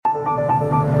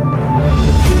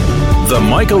The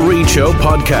Michael Reade Show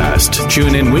podcast.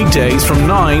 Tune in weekdays from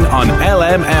 9 on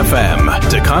LMFM.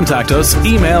 To contact us,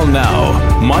 email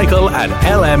now,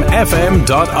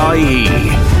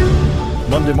 michael@lmfm.ie.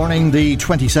 Monday morning, the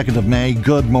 22nd of May.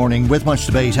 Good morning. With much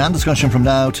debate and discussion from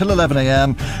now till 11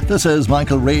 a.m. This is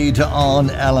Michael Reade on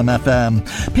LMFM.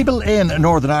 People in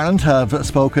Northern Ireland have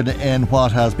spoken in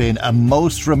what has been a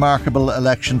most remarkable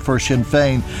election for Sinn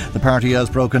Féin. The party has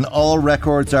broken all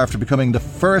records after becoming the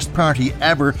first party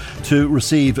ever to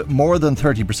receive more than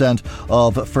 30%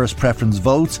 of first preference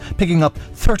votes, picking up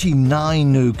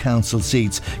 39 new council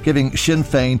seats, giving Sinn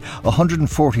Féin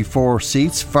 144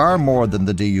 seats, far more than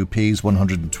the DUP's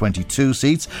 122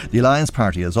 seats. The Alliance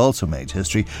Party has also made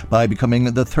history by becoming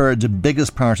the third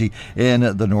biggest party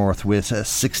in the North with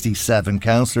 67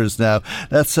 councillors now.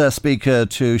 Let's speak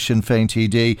to Sinn Féin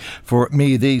TD for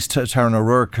Meath East, Darren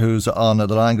O'Rourke, who's on the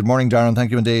line. Good morning, Darren.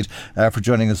 Thank you indeed for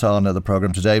joining us on the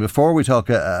programme today. Before we talk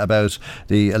about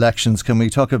the elections, can we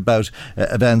talk about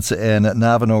events in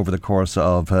Navan over the course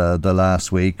of the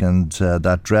last week and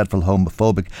that dreadful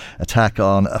homophobic attack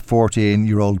on a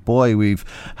 14-year-old boy? We've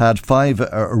had 5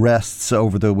 arrests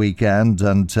over the weekend,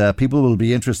 and people will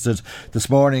be interested this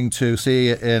morning to see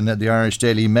in the Irish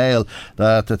Daily Mail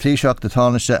that the Taoiseach, the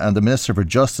Taoiseach and the Minister for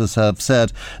Justice have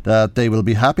said that they will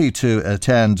be happy to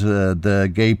attend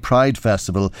the Gay Pride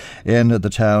Festival in the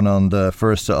town on the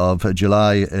 1st of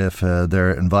July if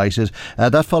they're invited.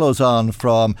 That follows on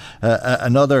from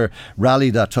another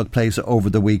rally that took place over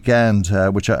the weekend,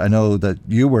 which I know that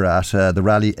you were at, the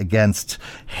rally against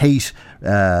hate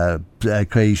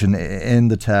occasion in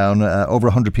the town. Over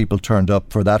 100 people turned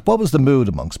up for that. What was the mood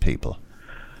amongst people?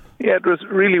 Yeah, it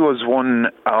really was one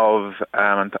of,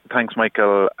 and thanks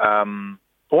Michael,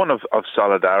 one of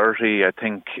solidarity. I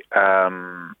think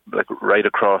like right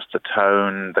across the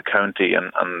town, the county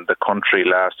and the country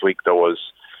last week there was,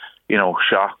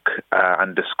 shock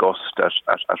and disgust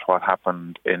at what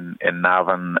happened in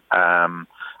Navan.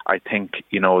 I think,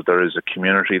 there is a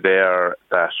community there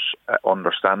that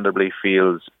understandably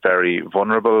feels very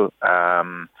vulnerable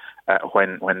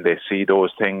when they see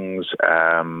those things.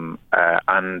 And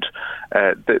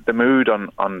the mood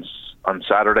on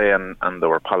Saturday, and there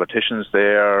were politicians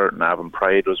there. Navan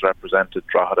Pride was represented,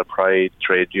 Drogheda Pride,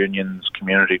 trade unions,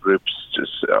 community groups,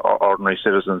 just ordinary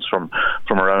citizens from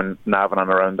around Navan and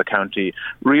around the county.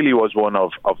 Really was one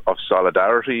of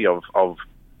solidarity, of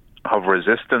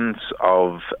resistance,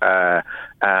 of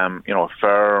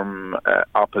firm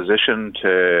opposition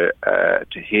to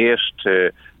hate,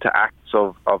 to acts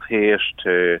of hate,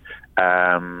 to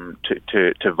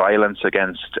violence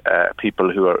against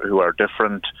people who are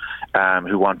different,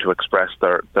 who want to express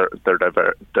their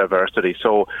diversity.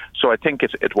 So I think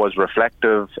it was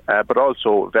reflective, but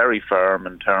also very firm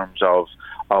in terms of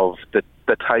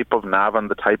the type of Navan,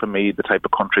 the type of Meath, the type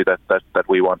of country that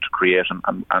we want to create,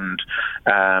 and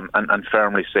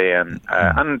firmly saying,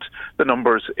 and the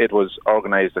numbers, it was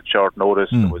organised at short notice.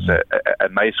 There was a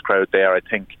nice crowd there. I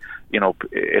think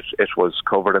it was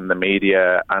covered in the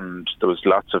media, and there was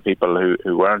lots of people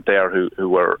who weren't there who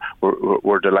were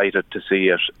delighted to see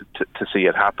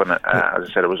it happen. As I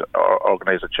said, it was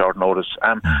organised at short notice.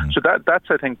 So that's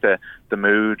I think the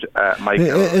mood.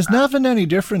 Michael, is Navan any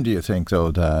different, do you think,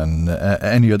 though, than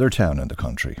any other town in the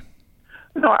country?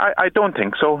 No, I don't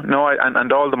think so. No,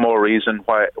 and all the more reason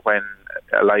why when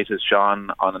a light is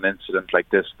shone on an incident like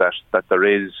this that there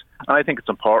is, and I think it's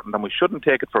important, and we shouldn't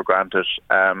take it for granted.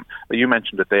 You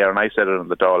mentioned it there, and I said it on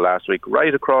the Dáil last week.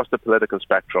 Right across the political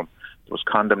spectrum, there was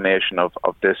condemnation of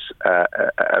this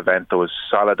event. There was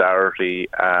solidarity.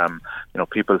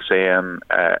 People saying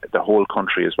the whole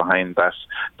country is behind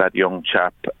that young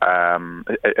chap,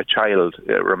 a child.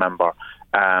 Remember.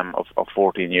 Of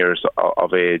 14 years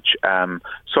of age.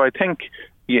 So I think,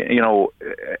 from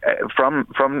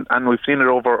and we've seen it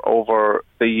over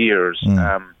the years,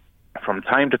 from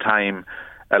time to time,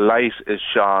 a light is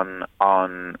shone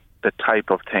on the type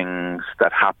of things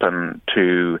that happen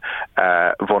to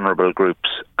vulnerable groups,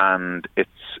 and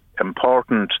it's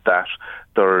important that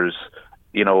there's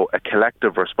a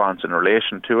collective response in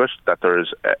relation to it, that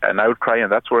there's an outcry,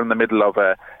 and that's we're in the middle of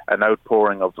an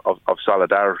outpouring of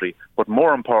solidarity. But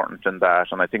more important than that,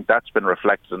 and I think that's been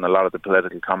reflected in a lot of the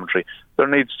political commentary, there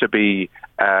needs to be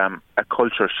a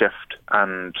culture shift,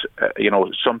 and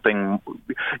something.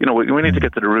 We need to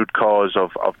get to the root cause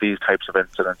of these types of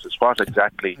incidents. Is what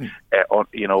exactly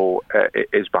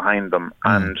is behind them,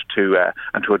 and to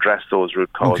address those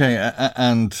root causes. Okay,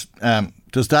 and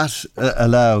does that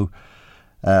allow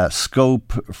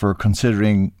scope for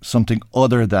considering something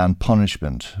other than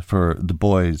punishment for the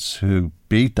boys who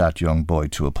beat that young boy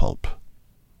to a pulp?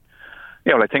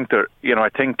 Yeah, well, I think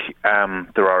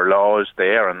there are laws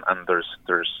there, and there's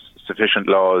sufficient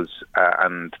laws,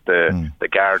 and the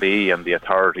Gardaí and the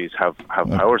authorities have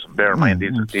powers. And bear in mind,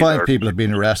 these 5 people have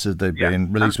been arrested. They've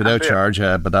been released without charge,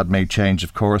 but that may change,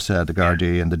 of course. The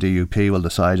Gardaí and the DUP will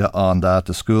decide on that.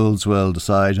 The schools will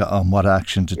decide on what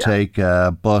action to take.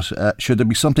 But should there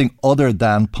be something other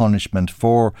than punishment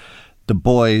for the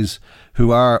boys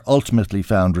who are ultimately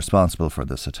found responsible for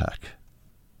this attack?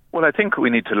 Well, I think we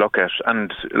need to look at,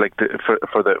 and like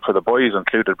for the boys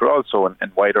included, but also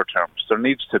in wider terms, there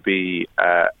needs to be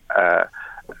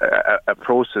a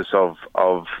process of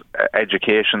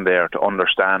education there to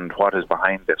understand what is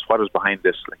behind this,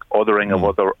 like othering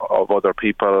of other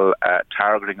people,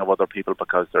 targeting of other people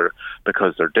because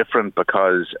they're different,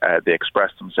 because they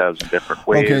express themselves in different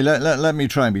ways. Okay, let me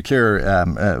try and be clear.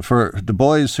 For the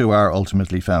boys who are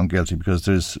ultimately found guilty, because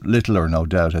there's little or no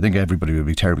doubt, I think everybody would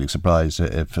be terribly surprised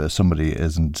if somebody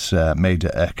isn't made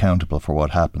accountable for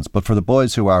what happens. But for the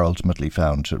boys who are ultimately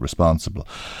found responsible,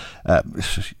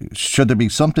 should there be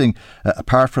something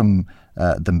apart from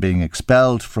them being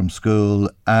expelled from school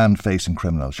and facing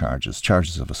criminal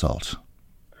charges of assault?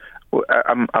 Well,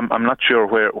 I'm not sure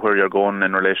where you're going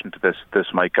in relation to this,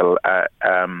 Michael.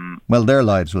 Well, their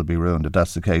lives will be ruined if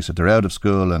that's the case. If they're out of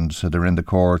school and they're in the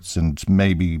courts and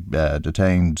maybe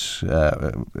detained,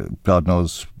 God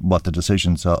knows what the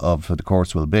decisions of the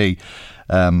courts will be.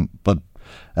 But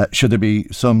should there be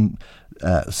some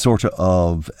sort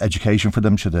of education for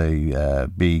them? Should they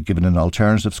be given an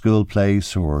alternative school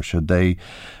place, or should they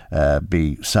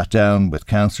be sat down with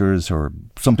counsellors or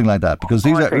something like that? Because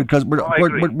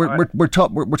we're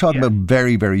talking about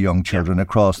very, very young children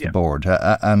across the board,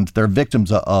 and they're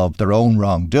victims of their own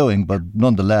wrongdoing, but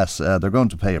nonetheless they're going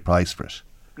to pay a price for it.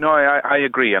 No, I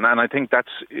agree, and I think that's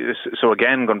so.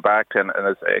 Again, going back to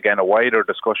and again a wider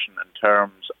discussion in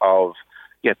terms of.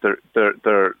 Yet they've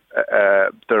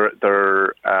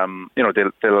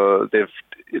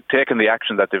taken the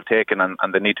action that they've taken, and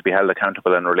they need to be held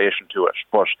accountable in relation to it.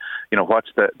 But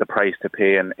what's the price to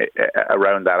pay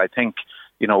around that? I think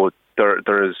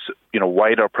there is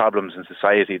wider problems in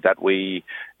society that we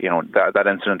that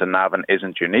incident in Navan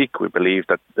isn't unique. We believe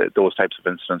that those types of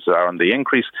incidents are on the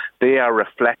increase. They are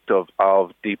reflective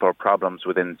of deeper problems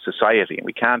within society, and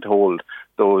we can't hold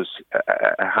those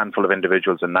a handful of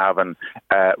individuals in Navan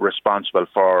responsible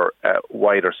for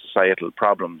wider societal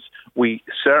problems. We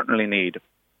certainly need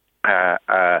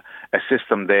a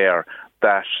system there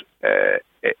that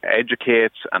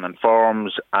educates and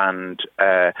informs and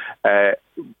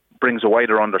brings a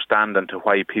wider understanding to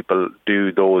why people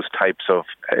do those types of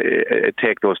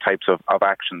take those types of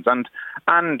actions,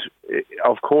 and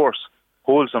of course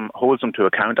holds them to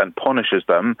account and punishes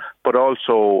them, but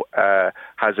also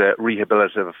has a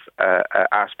rehabilitative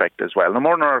aspect as well. No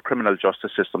more in our criminal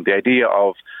justice system, the idea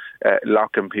of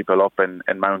locking people up in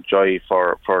Mountjoy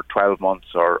for 12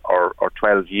 months or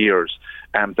 12 years,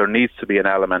 there needs to be an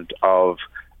element of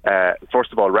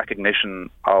first of all, recognition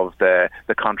of the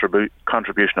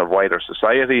contribution of wider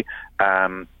society,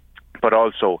 but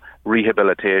also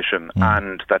rehabilitation,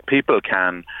 and that people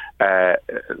can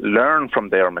learn from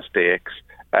their mistakes,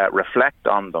 reflect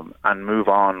on them, and move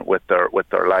on with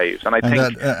their lives. And I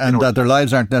think that their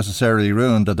lives aren't necessarily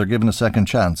ruined; that they're given a second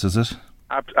chance. Is it?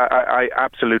 I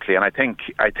absolutely, and I think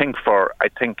I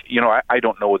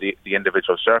don't know the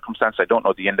individual circumstance. I don't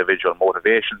know the individual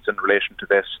motivations in relation to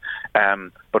this,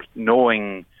 but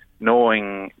knowing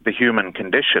the human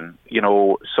condition,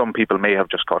 some people may have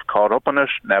just got caught up on it,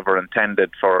 never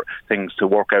intended for things to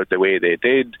work out the way they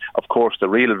did. Of course, the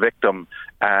real victim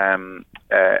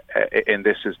in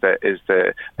this is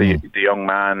the young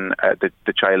man,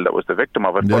 the child that was the victim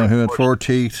of it. Yeah, who had four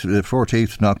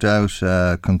teeth knocked out,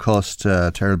 concussed,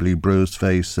 terribly bruised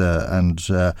face, and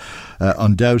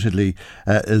undoubtedly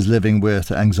is living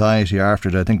with anxiety after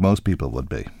it. I think most people would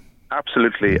be.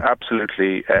 Absolutely,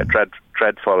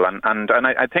 dreadful, and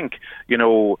I think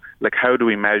like, how do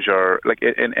we measure, like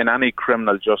in any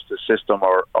criminal justice system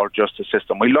or justice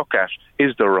system, we look at,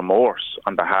 is there remorse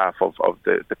on behalf of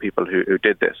the people who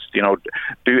did this?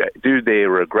 Do they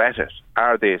regret it?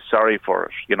 Are they sorry for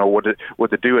it?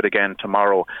 Would they do it again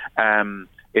tomorrow? In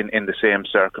the same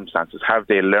circumstances, have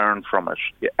they learned from it?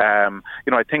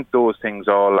 I think those things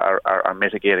all are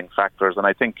mitigating factors, and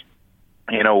I think.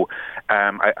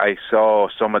 I saw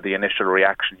some of the initial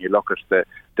reaction. You look at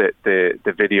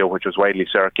the video, which was widely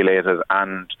circulated,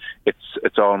 and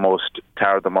it's almost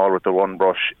tarred them all with the one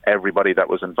brush, everybody that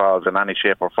was involved in any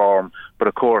shape or form. But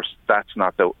of course, that's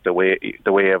not the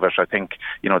way of it. I think,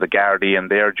 the Gardaí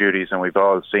and their duties, and we've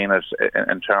all seen it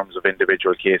in terms of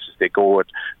individual cases. They go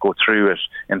through it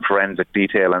in forensic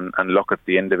detail and look at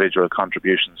the individual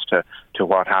contributions to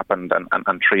what happened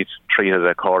and treat it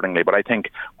accordingly. But I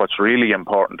think what's really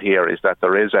important here is that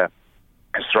there is a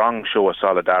strong show of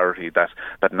solidarity that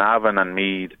Navan and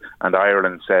Meath and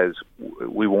Ireland says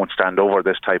we won't stand over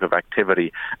this type of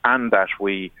activity, and that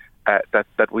we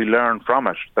that we learn from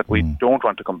it, that we don't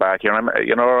want to come back here.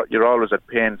 You're always at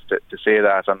pains to say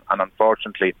that, and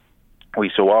unfortunately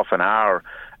we so often are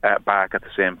back at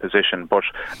the same position. But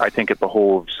I think it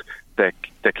behoves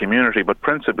the community, but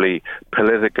principally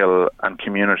political and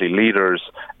community leaders,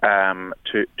 to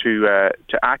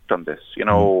act on this.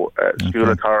 School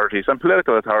authorities and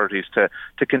political authorities to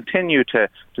continue to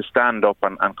stand up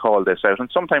and call this out. And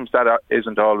sometimes that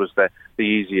isn't always the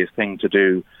easiest thing to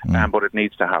do, but it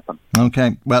needs to happen.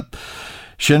 Okay, well,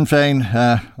 Sinn Féin,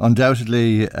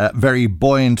 undoubtedly a very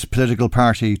buoyant political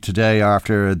party today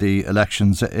after the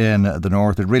elections in the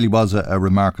north. It really was a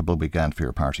remarkable weekend for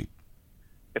your party.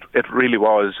 It really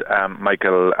was,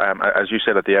 Michael. As you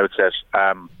said at the outset,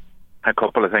 a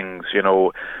couple of things.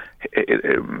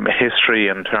 History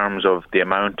in terms of the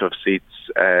amount of seats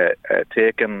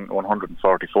taken,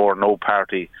 144. No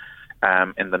party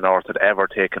in the north had ever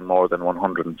taken more than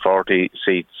 140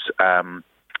 seats.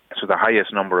 So the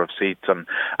highest number of seats, and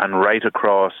right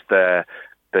across the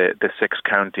 6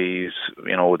 counties,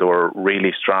 there were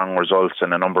really strong results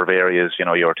in a number of areas.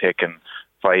 You were taking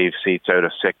 5 seats out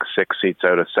of 6, 6 seats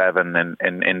out of 7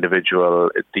 in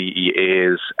individual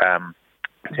DEAs.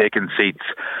 Taking seats,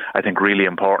 I think really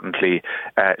importantly,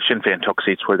 Sinn Féin took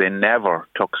seats where they never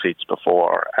took seats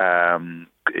before.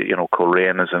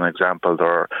 Coleraine is an example. There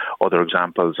are other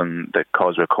examples in the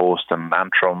Causeway Coast and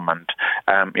Antrim, and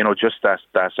just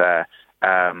that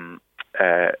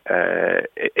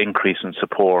increase in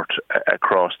support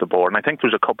across the board. And I think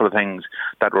there's a couple of things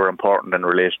that were important in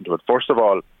relation to it. First of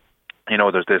all,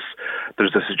 there's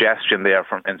the suggestion there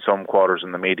in some quarters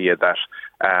in the media that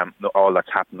all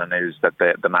that's happening is that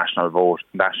the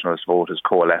nationalist vote is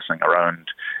coalescing around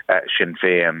Sinn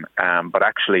Féin. But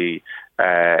actually,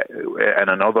 and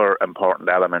another important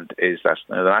element is that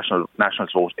the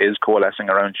nationalist vote is coalescing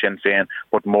around Sinn Féin.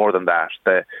 But more than that,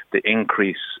 the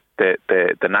increase.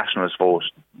 The nationalist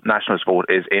vote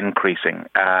is increasing.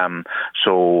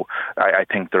 So I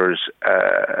think there's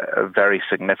very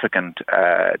significant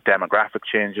demographic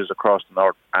changes across the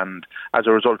north, and as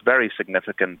a result, very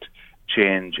significant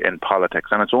change in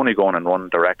politics. And it's only going in one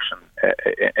direction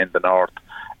in the north.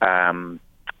 And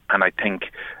I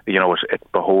think it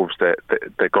behoves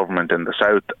the government in the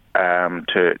south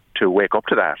to wake up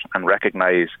to that and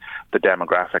recognise the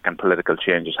demographic and political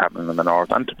changes happening in the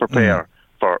north, and to prepare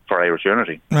for Irish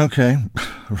unity. Okay,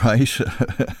 right.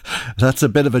 That's a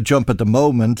bit of a jump at the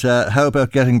moment. How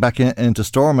about getting back into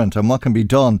Stormont, and what can be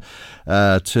done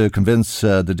to convince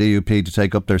the DUP to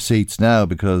take up their seats now?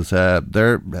 Because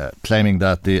they're claiming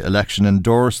that the election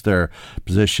endorsed their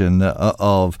position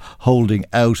of holding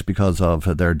out because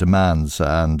of their demands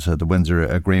and the Windsor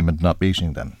Agreement not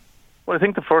beating them. Well, I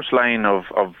think the first line of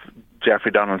Jeffrey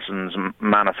Donaldson's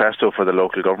manifesto for the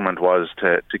local government was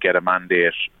to get a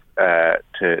mandate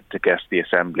to get the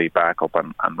Assembly back up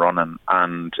and running,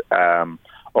 and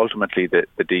ultimately the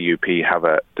DUP have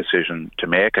a decision to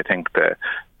make. I think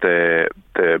the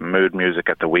mood music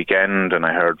at the weekend, and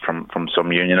I heard from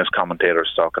some unionist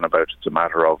commentators talking about it's a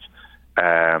matter of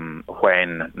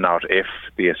when, not if,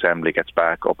 the Assembly gets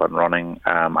back up and running.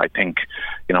 I think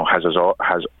as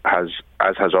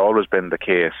has always been the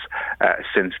case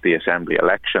since the Assembly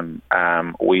election,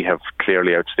 we have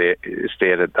clearly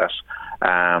stated that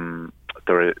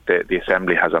the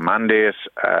Assembly has a mandate.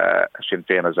 Sinn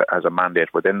Féin has a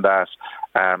mandate within that,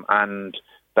 and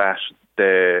that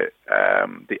the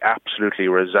absolutely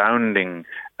resounding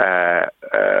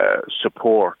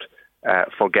support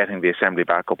for getting the Assembly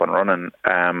back up and running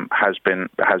has been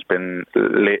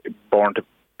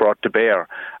brought to bear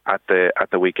at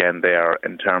the weekend there,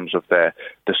 in terms of the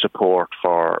support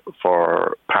for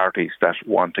parties that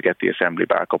want to get the Assembly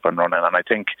back up and running. And I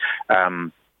think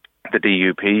the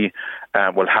DUP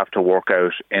will have to work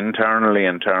out internally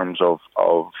in terms of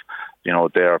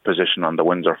their position on the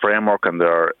Windsor framework, and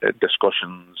their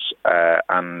discussions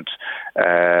and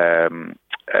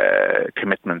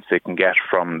commitments they can get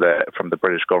from the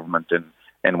British government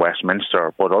in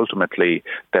Westminster. But ultimately,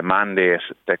 the mandate,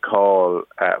 the call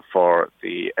for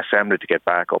the Assembly to get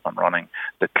back up and running,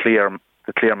 the clear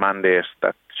the clear mandate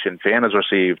that Sinn Féin has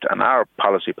received, and our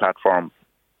policy platform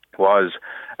was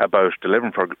about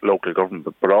delivering for local government,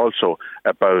 but also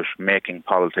about making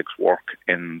politics work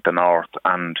in the North.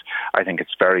 And I think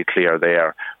it's very clear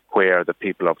there where the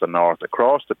people of the North,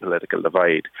 across the political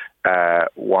divide,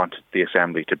 want the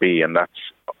Assembly to be, and that's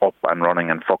up and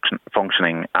running and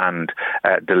functioning and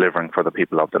delivering for the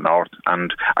people of the North.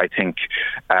 And I think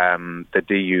the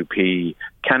DUP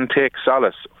can take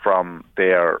solace from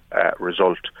their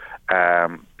result.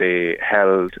 They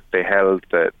held their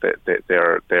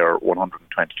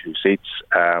 122 seats,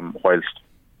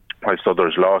 whilst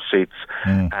others lost seats,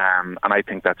 and I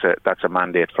think that's a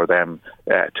mandate for them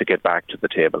to get back to the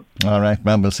table. All right,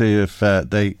 man, we'll see if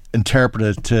they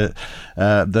interpret it to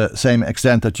the same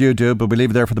extent that you do, but we leave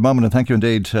it there for the moment, and thank you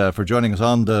indeed for joining us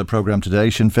on the programme today.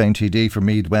 Sinn Féin TD for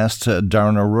Meath West,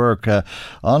 Darren O'Rourke,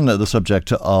 on the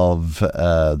subject of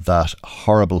that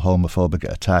horrible homophobic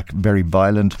attack, very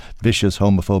violent, vicious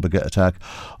homophobic attack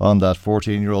on that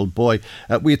 14-year-old boy.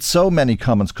 We had so many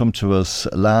comments come to us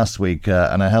last week,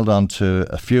 and I held on to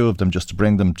a few of them just to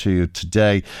bring them to you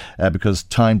today because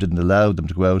time didn't allow them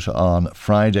to go out on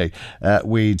Friday.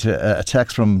 We'd a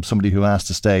text from somebody who asked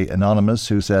to stay anonymous,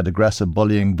 who said aggressive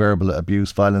bullying, verbal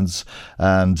abuse, violence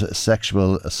and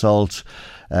sexual assault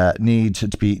need to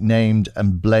be named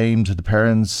and blamed. The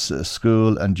parents,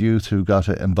 school and youth who got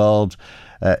involved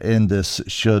in this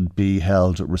should be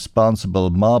held responsible.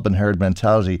 Mob and herd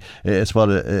mentality is what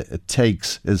it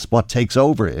takes, is what takes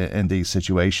over in these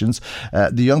situations.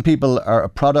 The young people are a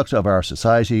product of our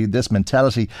society. This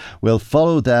mentality will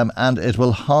follow them and it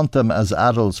will haunt them as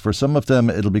adults. For some of them,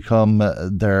 it'll become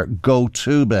their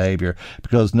go-to behaviour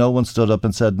because no one stood up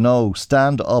and said, no,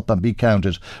 stand up and be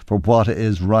counted for what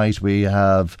is right. We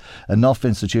have enough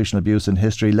institutional abuse in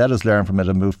history. Let us learn from it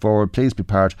and move forward. Please be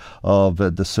part of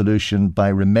the solution.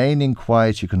 By remaining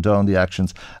quiet, you condone the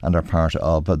actions and are part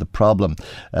of the problem.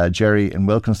 Jerry in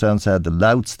Wilkinstown said the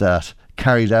louts that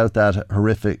carried out that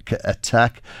horrific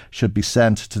attack should be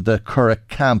sent to the Curragh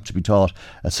camp to be taught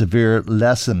a severe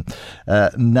lesson.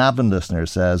 Navan listener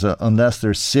says unless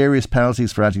there's serious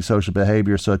penalties for antisocial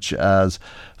behaviour such as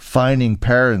fining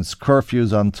parents,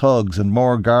 curfews on thugs and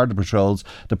more Garda patrols,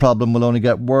 the problem will only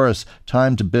get worse.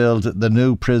 Time to build the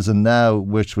new prison now,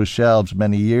 which was shelved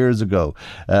many years ago.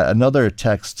 Another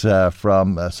text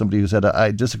from somebody who said,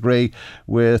 I disagree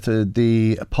with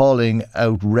the appalling,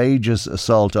 outrageous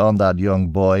assault on that young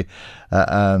boy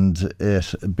and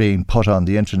it being put on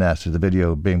the internet, the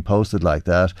video being posted like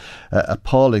that.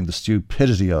 Appalling the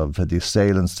stupidity of the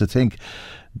assailants to think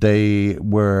they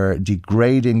were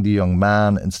degrading the young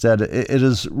man. Instead, it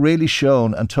has really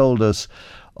shown and told us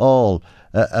all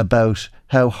about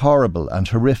how horrible and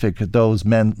horrific those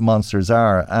monsters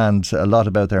are, and a lot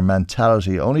about their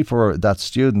mentality. Only for that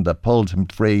student that pulled him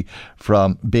free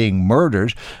from being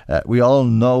murdered. We all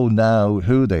know now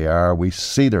who they are. We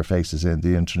see their faces in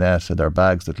the internet, their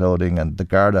bags, their clothing, and the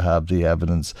Garda have the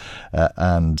evidence,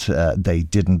 and they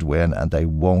didn't win and they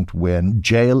won't win.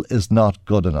 Jail is not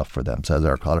good enough for them, says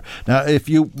our caller. Now, if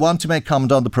you want to make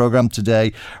comment on the programme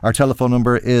today, our telephone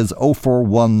number is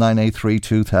 041 983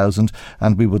 2000,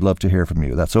 and we would love to hear from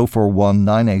you. That's 041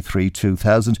 983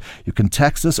 2000. You can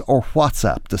text us or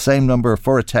WhatsApp, the same number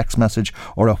for a text message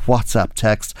or a WhatsApp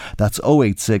text. That's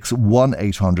 086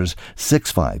 1800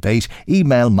 658.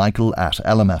 Email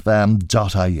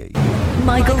michael@lmfm.ie.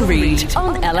 Michael Reade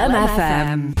on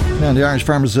LMFM. Now, the Irish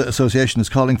Farmers Association is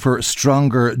calling for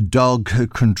stronger dog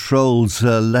controls.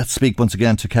 Let's speak once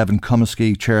again to Kevin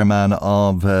Comiskey, chairman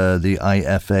of the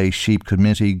IFA Sheep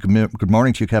Committee. Good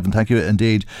morning to you, Kevin. Thank you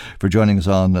indeed for joining us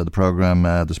on the programme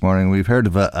this morning. We've heard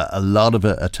of a lot of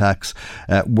attacks,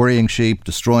 worrying sheep,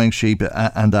 destroying sheep,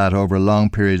 and that over a long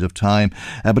period of time.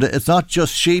 But it's not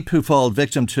just sheep who fall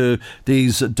victim to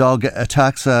these dog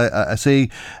attacks. I see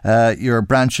your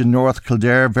branch in North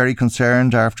Kildare very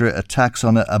concerned after attacks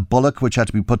on a bullock which had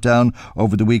to be put down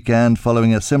over the weekend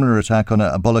following a similar attack on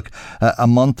a bullock a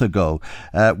month ago.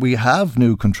 We have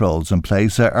new controls in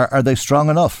place. Are they strong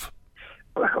enough?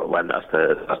 Well, that's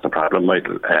the problem,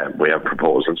 Michael. We have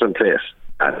proposals in place,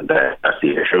 and that's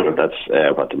the issue, and that's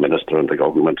what the Minister and the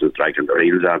Government is dragging their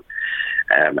heels on.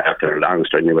 After a long,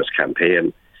 strenuous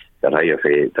campaign that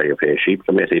the IFA Sheep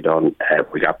Committee done,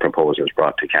 we got proposals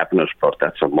brought to Cabinet, but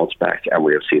that's some months back, and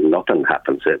we have seen nothing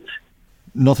happen since.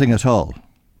 Nothing at all?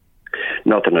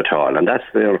 Nothing at all, and that's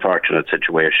the unfortunate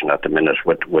situation at the minute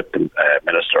with the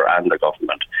Minister and the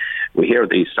Government. We hear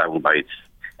these sound bites,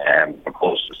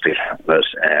 proposed to state cabinet,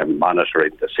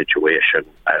 monitoring the situation.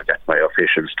 I'll get my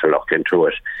officials to look into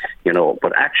it,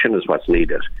 but action is what's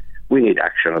needed. We need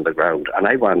action on the ground, and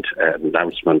I want an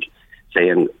announcement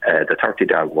saying the 30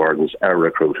 dog wardens are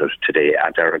recruited today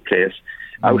and are in place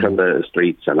out on the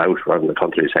streets and out on the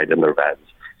countryside in their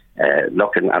vans,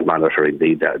 looking and monitoring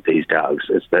these dogs.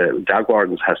 It's the dog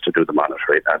wardens has to do the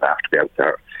monitoring and have to be out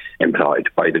there employed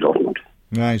by the government.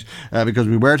 Right, because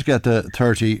we were to get the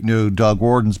 30 new dog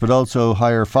wardens, but also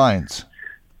higher fines.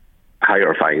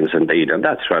 Higher fines, indeed, and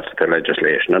that's what the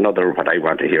legislation. Another, what I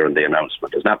want to hear in the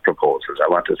announcement is not proposals. I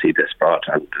want to see this brought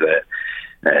and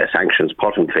sanctions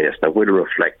put in place that will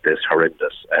reflect this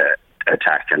horrendous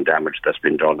attack and damage that's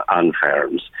been done on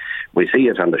farms. We see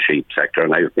it on the sheep sector,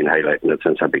 and I've been highlighting it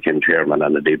since I became chairman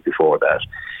and indeed before that.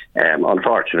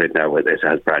 Unfortunately, now it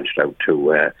has branched out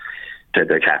to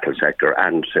the cattle sector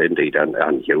and indeed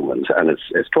on humans, and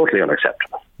it's totally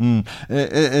unacceptable.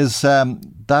 Is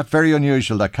that very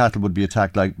unusual that cattle would be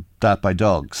attacked like that by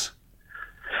dogs?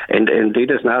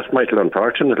 Indeed, it's not, Michael.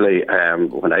 Unfortunately,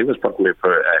 when I was putting me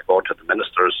going to the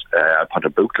ministers, I put a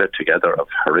booklet together of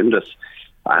horrendous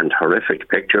and horrific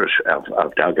pictures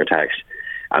of dog attacks,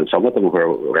 and some of them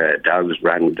were dogs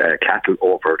ran cattle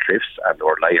over cliffs and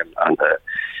were lying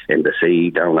in the sea,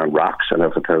 down on rocks and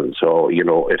everything. So,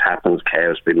 it happens.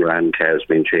 Calves been ran, calves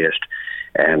been chased.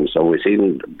 So we've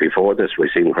seen before this,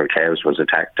 where calves was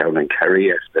attacked down in Kerry,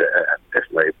 if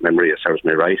my memory serves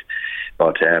me right.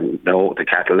 But no, the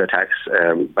cattle attacks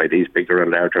by these bigger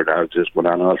and larger dogs is going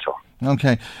on also.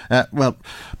 Okay. Well,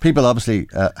 people obviously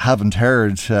haven't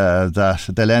heard that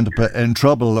they'll end up in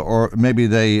trouble, or maybe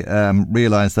they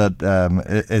realise that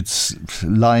it's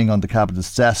lying on the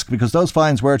Cabinet's desk, because those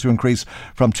fines were to increase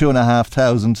from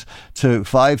 2,500 to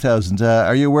 5,000.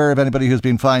 Are you aware of anybody who's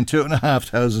been fined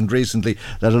 2,500 recently,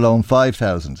 let alone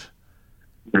 5,000?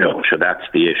 No, so that's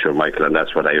the issue, Michael, and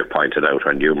that's what I have pointed out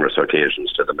on numerous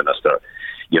occasions to the Minister.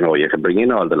 You can bring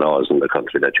in all the laws in the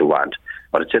country that you want,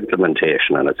 but its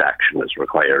implementation and its action is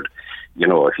required.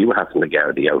 If you happen to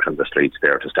Gardaí out on the streets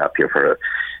there to stop you for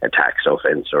a tax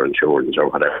offence or insurance or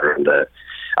whatever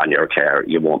on your car,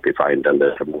 you won't be fined, and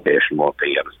the implementation won't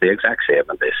be. And it's the exact same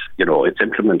in this. Its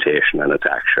implementation and its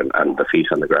action, and the feet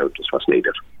on the ground is what's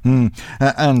needed.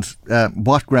 And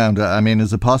what ground? I mean,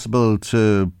 is it possible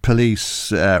to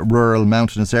police rural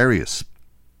mountainous areas?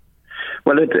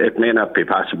 Well, it may not be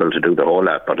possible to do the whole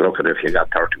lot, but look at, if you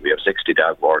got 30, we have 60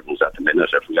 dog wardens at the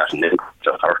minute. If we got an increase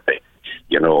of 30,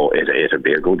 it'd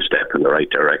be a good step in the right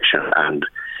direction. And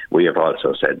we have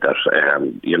also said that,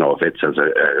 if it's as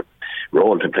a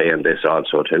role to play in this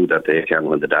also too, that they can,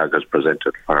 when the dog is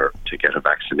presented to get a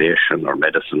vaccination or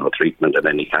medicine or treatment of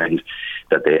any kind,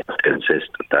 that they have to insist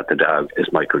that the dog is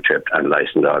microchipped and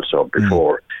licensed also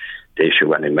before they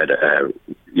issue any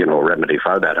remedy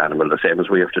for that animal, the same as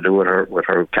we have to do with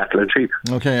our cattle and sheep.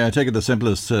 Okay, I take it the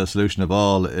simplest solution of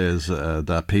all is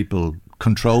that people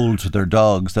controlled their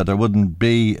dogs, that there wouldn't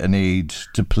be a need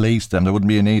to police them, there wouldn't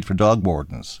be a need for dog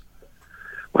wardens.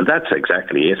 Well, that's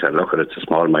exactly it. And look, it's a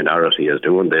small minority is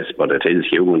doing this, but it is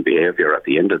human behaviour at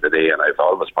the end of the day. And I've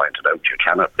always pointed out, you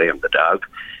cannot blame the dog.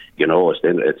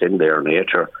 It's in their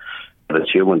nature. But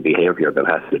it's human behaviour that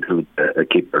has to do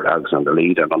keep their dogs on the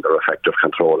lead and under effective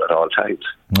control at all times.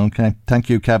 Okay. Thank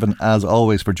you, Kevin, as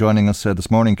always, for joining us this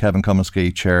morning. Kevin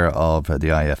Comiskey, Chair of the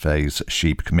IFA's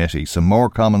Sheep Committee. Some more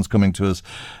comments coming to us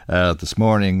this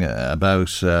morning about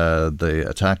the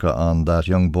attack on that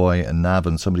young boy in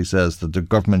Navan. Somebody says that the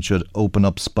government should open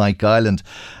up Spike Island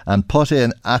and put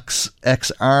in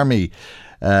ex-army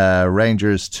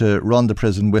Rangers to run the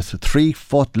prison with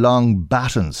 3-foot-long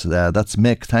batons. That's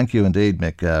Mick. Thank you indeed,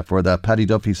 Mick, for that. Paddy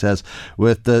Duffy says,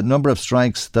 with the number of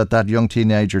strikes that young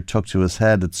teenager took to his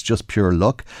head, it's just pure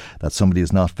luck that somebody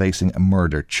is not facing a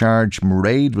murder charge.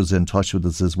 Reade was in touch with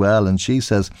us as well, and she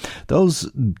says, those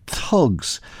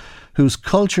thugs whose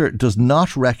culture does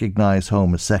not recognise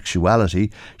homosexuality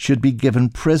should be given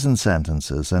prison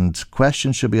sentences, and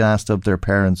questions should be asked of their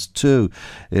parents too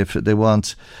if they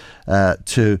want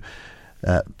to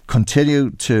continue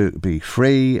to be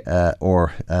free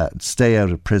or stay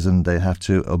out of prison. They have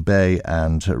to obey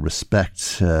and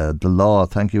respect the law.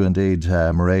 Thank you indeed,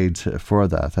 Reade, for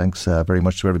that. Thanks very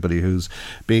much to everybody who's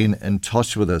been in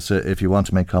touch with us. If you want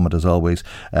to make comment, as always,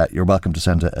 you're welcome to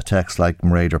send a text like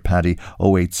Reade or Paddy,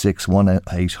 086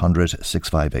 1800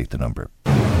 658, the number.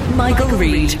 Michael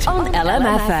Reade on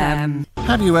LMFM.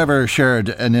 Have you ever shared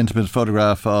an intimate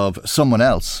photograph of someone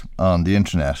else on the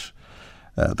internet?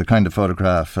 The kind of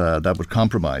photograph that would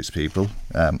compromise people.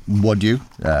 Would you?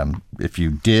 If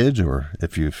you did, or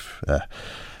if you've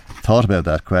thought about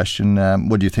that question,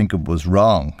 would you think it was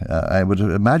wrong? I would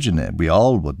imagine we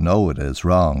all would know it is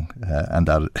wrong, and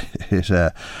that it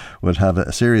would have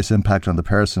a serious impact on the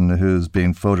person who's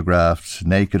being photographed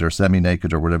naked or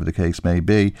semi-naked or whatever the case may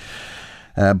be.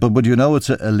 But would you know it's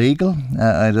illegal?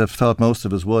 I'd have thought most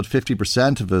of us would.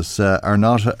 50% of us are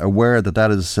not aware that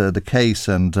that is the case,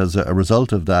 and as a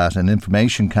result of that, an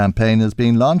information campaign is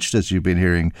being launched, as you've been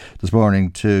hearing this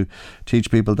morning, to teach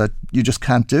people that you just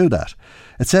can't do that.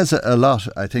 It says a lot,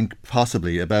 I think,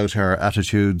 possibly about our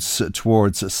attitudes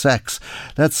towards sex.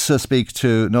 Let's speak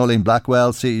to Noeline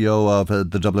Blackwell, CEO of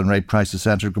the Dublin Rape Crisis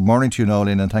Centre. Good morning to you,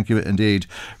 Noeline, and thank you indeed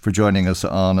for joining us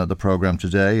on the programme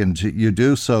today. And you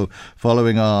do so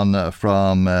following on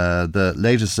from the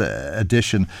latest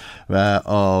edition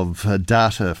of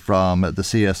data from the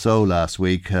CSO last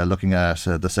week, looking at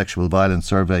the sexual violence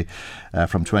survey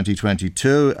from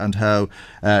 2022 and how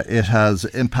it has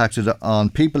impacted on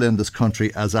people in this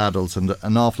country as adults, and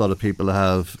an awful lot of people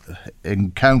have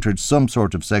encountered some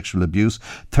sort of sexual abuse.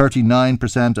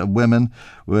 39% of women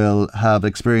will have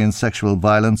experienced sexual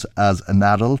violence as an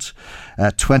adult,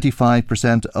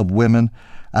 25% of women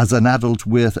as an adult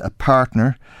with a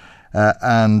partner,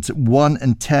 and 1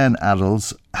 in 10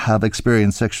 adults have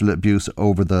experienced sexual abuse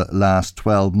over the last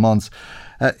 12 months.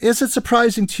 Is it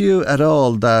surprising to you at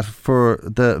all that for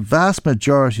the vast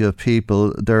majority of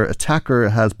people, their attacker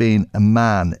has been a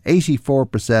man?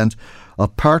 84%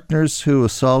 of partners who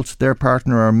assault their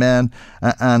partner are men,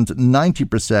 and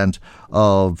 90%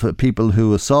 of people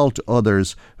who assault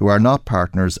others who are not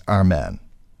partners are men.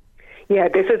 Yeah,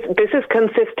 this is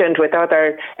consistent with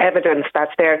other evidence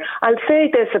that's there. I'll say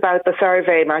this about the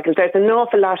survey, Michael. There's an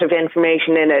awful lot of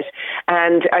information in it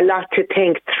and a lot to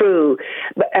think through.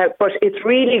 But it's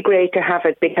really great to have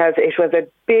it because it was a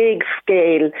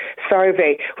big-scale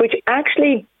survey, which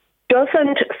actually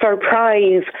doesn't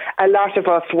surprise a lot of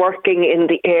us working in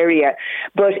the area,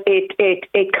 but it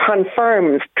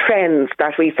confirms trends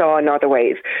that we saw in other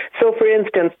ways. So, for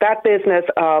instance, that business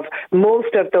of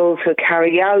most of those who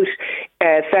carry out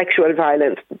sexual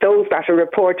violence, those that are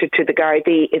reported to the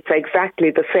Gardaí, it's exactly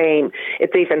the same.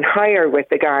 It's even higher with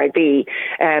the Gardaí,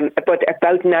 but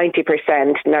about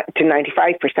 90% to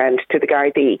 95% to the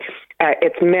Gardaí.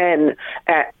 It's men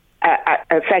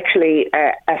sexually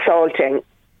assaulting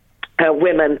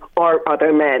women or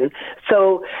other men.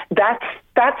 So that's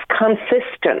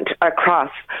consistent across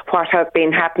what has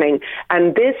been happening.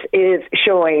 And this is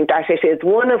showing that it is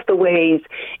one of the ways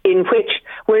in which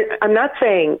I'm not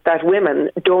saying that women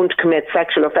don't commit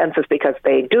sexual offences, because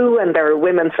they do, and there are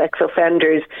women sex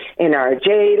offenders in our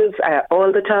jails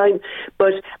all the time.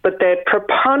 But the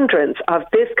preponderance of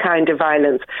this kind of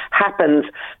violence happens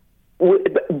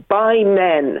by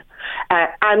men,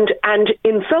 and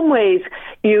in some ways,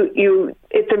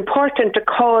 it's important to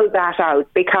call that out,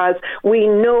 because we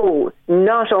know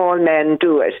not all men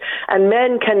do it, and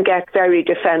men can get very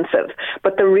defensive.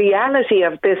 But the reality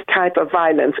of this type of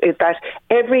violence is that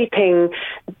everything,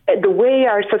 the way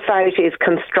our society is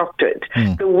constructed,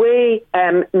 the way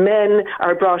men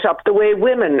are brought up, the way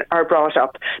women are brought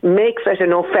up, makes it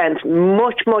an offence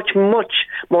much, much, much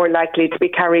more likely to be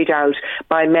carried out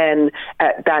by men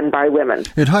than by women.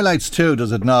 It highlights too,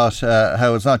 does it not,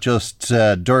 how it's not just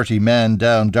dirty men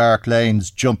down dark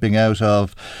lanes jumping out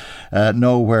of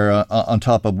nowhere on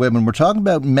top of women. We're talking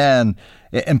about men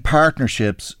in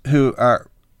partnerships who are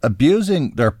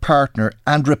abusing their partner,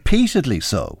 and repeatedly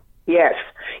so.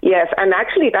 Yes, and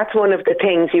actually that's one of the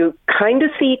things you kind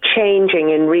of see changing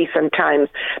in recent times,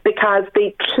 because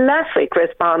the classic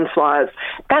response was,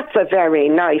 that's a very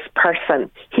nice person,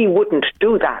 he wouldn't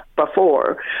do that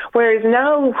before. Whereas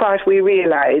now what we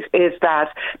realise is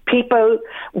that people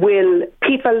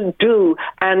do,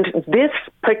 and this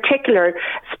particular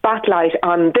spotlight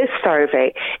on this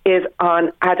survey is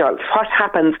on adults, what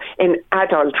happens in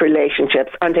adult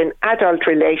relationships. And in adult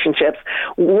relationships,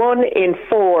 1 in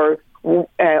 4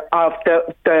 of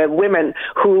the women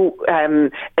who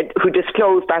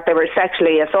disclosed that they were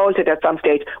sexually assaulted at some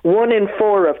stage, 1 in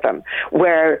 4 of them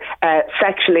were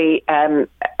sexually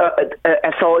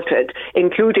assaulted,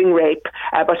 including rape,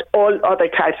 but all other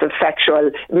types of sexual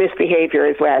misbehaviour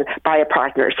as well by a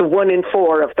partner. So 1 in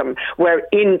 4 of them were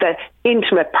in the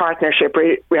intimate partnership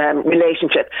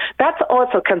relationship. That's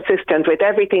also consistent with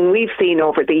everything we've seen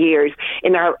over the years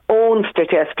in our own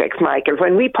statistics, Michael.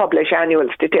 When we publish annual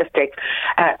statistics,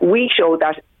 we show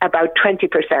that about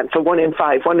 20%, so 1 in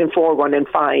 5, 1 in 4, 1 in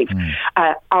 5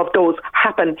 of those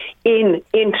happen in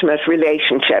intimate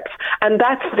relationships. And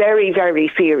that's very,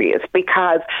 very serious,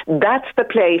 because that's the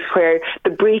place where the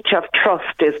breach of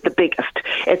trust is the biggest.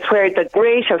 It's where the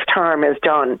greatest harm is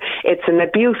done. It's an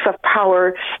abuse of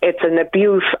power. It's an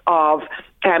abuse of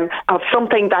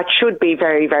something that should be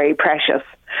very, very precious.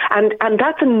 And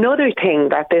that's another thing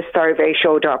that this survey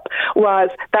showed up, was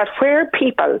that where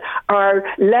people are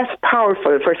less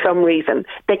powerful for some reason,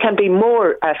 they can be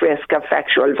more at risk of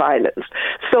sexual violence.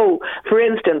 So, for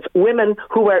instance, women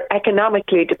who were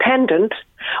economically dependent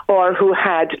or who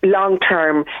had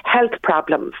long-term health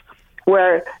problems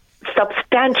were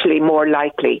substantially more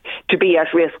likely to be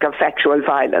at risk of sexual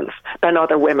violence than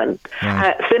other women.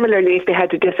 Right. Similarly, if they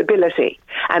had a disability,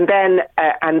 and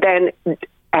then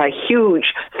a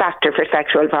huge factor for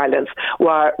sexual violence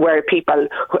were people,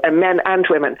 men and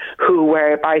women, who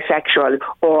were bisexual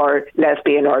or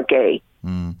lesbian or gay.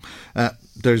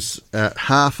 There's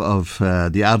half of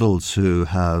the adults who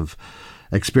have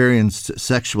experienced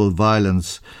sexual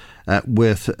violence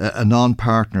with a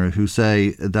non-partner who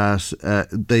say that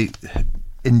they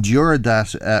endured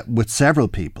that with several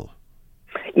people.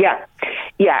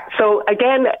 Yeah. So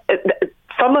again,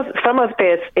 some of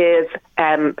this is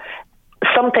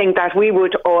something that we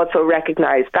would also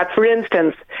recognise. That, for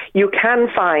instance, you can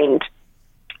find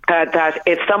that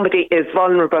if somebody is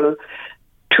vulnerable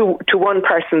to one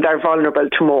person, they're vulnerable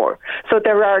to more. So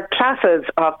there are classes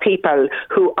of people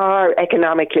who are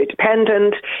economically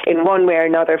dependent in one way or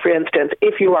another. For instance,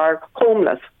 if you are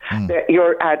homeless,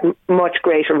 you're at much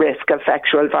greater risk of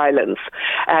sexual violence.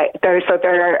 There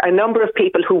are a number of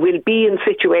people who will be in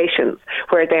situations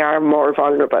where they are more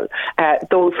vulnerable.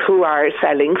 Those who are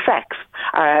selling sex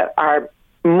are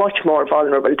much more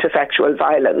vulnerable to sexual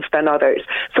violence than others.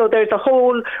 So there's a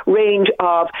whole range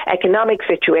of economic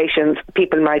situations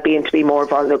people might be in to be more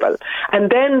vulnerable. And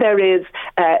then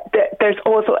there's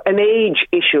also an age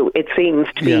issue, it seems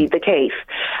to be the case,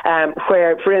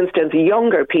 where, for instance,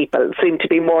 younger people seem to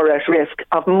be more at risk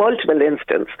of multiple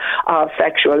instances of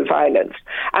sexual violence.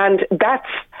 And that's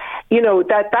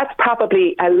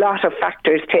probably a lot of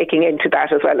factors taking into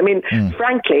that as well. I mean,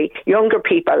 frankly, younger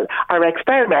people are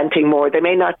experimenting more. They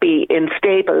may not be in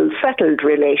stable, settled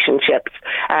relationships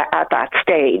at that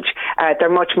stage. They're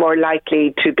much more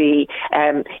likely to be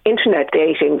internet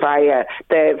dating via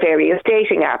the various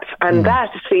dating apps, and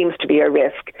that seems to be a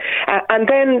risk. And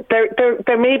then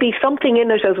there may be something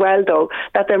in it as well, though,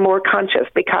 that they're more conscious,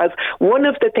 because one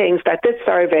of the things that this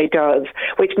survey does,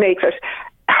 which makes it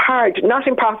hard, not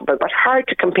impossible, but hard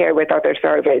to compare with other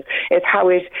surveys, is how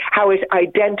it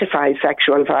identifies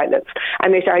sexual violence.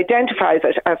 And it identifies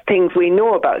it as things we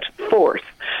know about: force,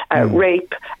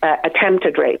 rape,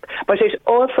 attempted rape. But it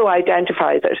also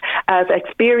identifies it as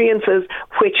experiences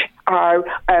which are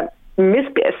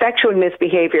sexual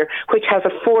misbehaviour which has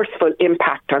a forceful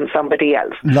impact on somebody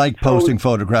else. Like posting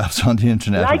photographs on the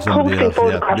internet. Like posting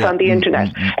photographs on the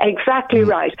internet. Exactly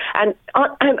right. And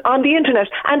on the internet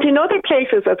and in other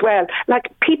places as well.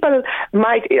 Like, people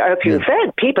might, as you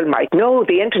said, people might know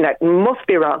the internet must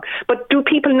be wrong. But do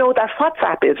people know that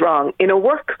WhatsApp is wrong in a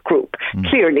work group?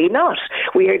 Clearly not.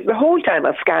 We hear the whole time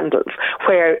of scandals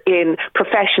where in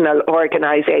professional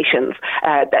organisations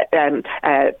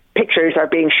pictures are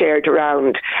being shared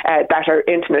around that are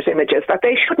intimate images that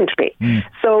they shouldn't be.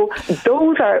 So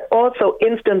those are also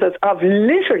instances of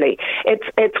literally,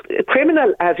 it's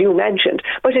criminal, as you mentioned,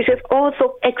 but it is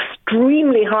also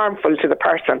extremely harmful to the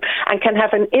person and can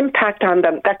have an impact on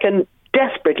them that can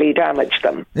desperately damage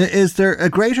them. Is there a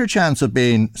greater chance of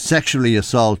being sexually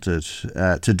assaulted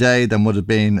today than would have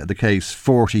been the case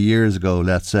 40 years ago,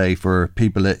 let's say, for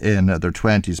people in their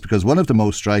 20s? Because one of the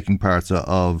most striking parts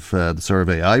of the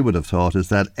survey, I would have thought, is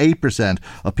that 8%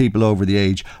 of people over the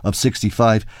age of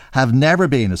 65 have never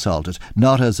been assaulted,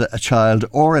 not as a child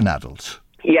or an adult.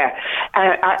 Yeah,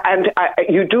 and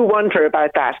you do wonder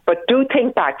about that. But do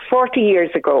think back, 40 years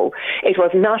ago, it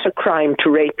was not a crime to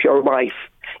rape your wife.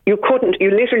 You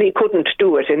literally couldn't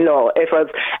do it in law. It was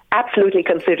absolutely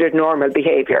considered normal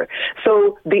behaviour.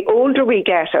 So the older we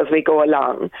get as we go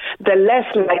along, the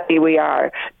less likely we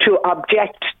are to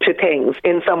object to things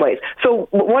in some ways. So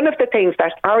one of the things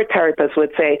that our therapists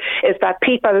would say is that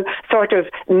people sort of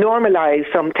normalise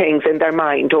some things in their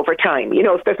mind over time. You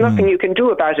know, if there's nothing you can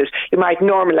do about it, you might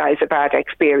normalise a bad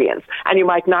experience and you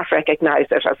might not recognise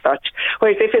it as such.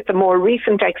 Whereas if it's a more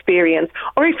recent experience,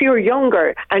 or if you're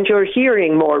younger and you're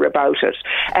hearing more about it,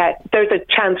 there's a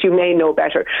chance you may know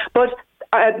better. But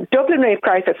Dublin Rape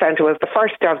Crisis Centre was the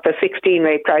first of the 16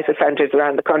 rape crisis centres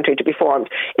around the country to be formed.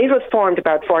 It was formed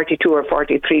about 42 or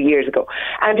 43 years ago.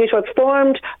 And it was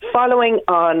formed following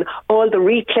on all the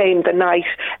Reclaim the Night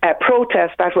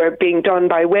protests that were being done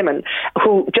by women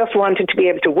who just wanted to be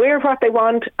able to wear what they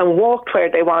want and walk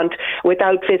where they want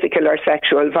without physical or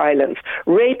sexual violence.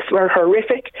 Rapes were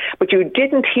horrific, but you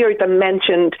didn't hear them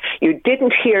mentioned. You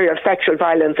didn't hear of sexual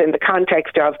violence in the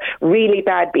context of really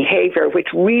bad behaviour, which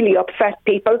really upset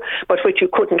people, but which you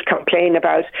couldn't complain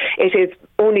about. It is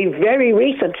only very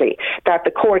recently that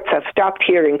the courts have stopped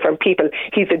hearing from people.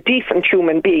 He's a decent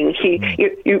human being.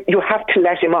 You have to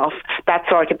let him off that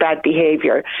sort of bad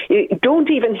behaviour. You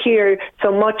don't even hear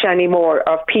so much anymore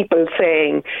of people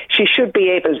saying she should be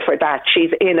able for that.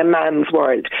 She's in a man's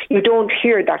world. You don't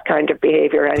hear that kind of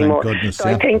behaviour anymore. So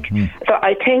I think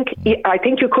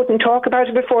you couldn't talk about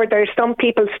it before. There's some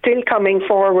people still coming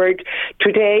forward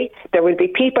today. There will be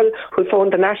people who phone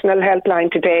the National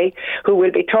Helpline today who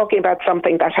will be talking about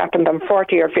something that happened them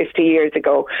 40 or 50 years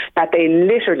ago that they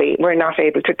literally were not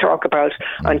able to talk about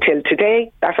until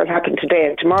today. That will happen today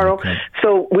and tomorrow. Okay.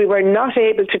 So we were not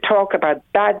able to talk about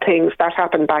bad things that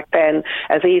happened back then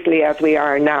as easily as we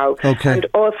are now. Okay. And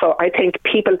also, I think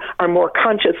people are more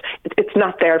conscious. It's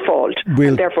not their fault.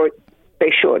 And therefore, they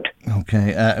should.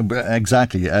 Okay,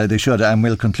 exactly. They should. And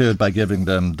we'll conclude by giving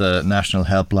them the national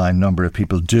helpline number if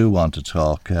people do want to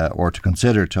talk or to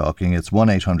consider talking. It's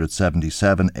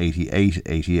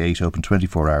 1-800-77-88-88, open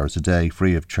 24 hours a day,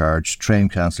 free of charge.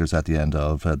 Trained counsellors at the end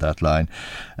of that line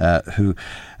who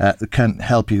can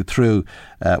help you through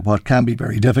what can be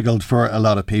very difficult for a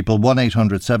lot of people.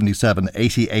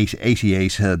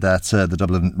 1-800-77-88-88. That's the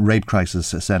Dublin Rape Crisis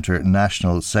Centre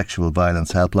National Sexual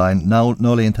Violence Helpline. Now,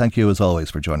 Nolene, thank you as always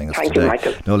for joining us today. Thank you,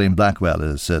 Michael. Nolene Blackwell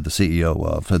is the CEO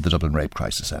of the Dublin Rape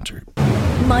Crisis Centre.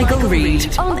 Michael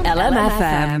Reade on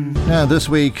LMFM. Now, this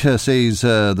week sees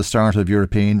the start of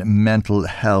European Mental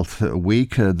Health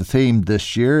Week. The theme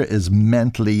this year is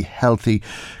mentally healthy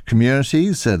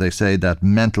communities. They say that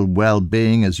mental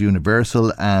well-being is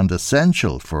universal and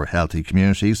essential for healthy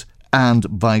communities, and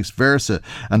vice versa,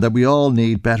 and that we all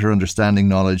need better understanding,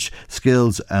 knowledge,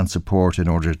 skills and support in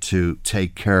order to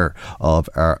take care of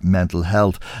our mental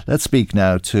health. Let's speak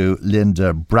now to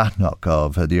Linda Bratnock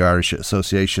of the Irish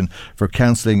Association for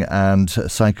Counselling and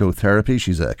Psychotherapy.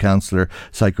 She's a counsellor,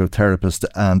 psychotherapist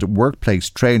and workplace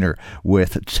trainer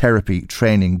with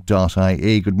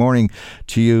therapytraining.ie. Good morning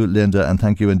to you, Linda, and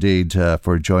thank you indeed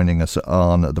for joining us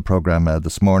on the programme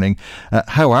this morning.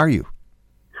 How are you?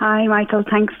 Hi, Michael.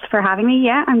 Thanks for having me.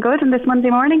 Yeah, I'm good on this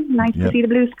Monday morning. Nice to see the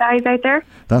blue skies out there.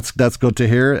 That's good to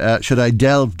hear. Should I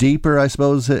delve deeper, I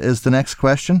suppose, is the next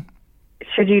question?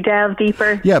 Should you delve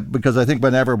deeper? Yeah, because I think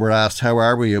whenever we're asked, how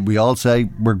are we all say,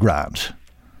 we're grand.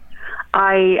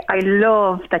 I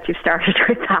love that you've started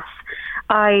with that.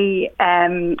 I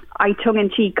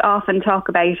tongue-in-cheek often talk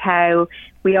about how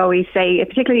we always say,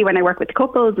 particularly when I work with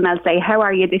couples, and I'll say, how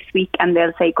are you this week? And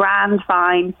they'll say, grand,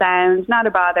 fine, sound, not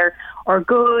a bother, or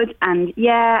good, and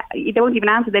yeah. They won't even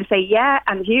answer. They'll say, yeah,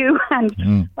 and you.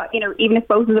 And but, even if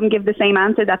both of them give the same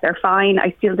answer, that they're fine,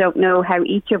 I still don't know how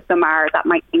each of them are. That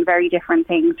might mean very different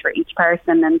things for each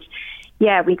person. And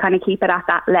yeah, we kind of keep it at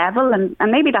that level, and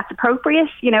maybe that's appropriate.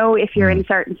 If you're in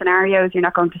certain scenarios, you're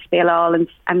not going to spill all and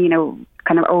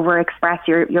kind of over-express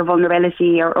your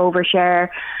vulnerability or overshare.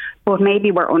 But maybe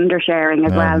we're undersharing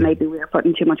as well. Maybe we're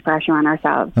putting too much pressure on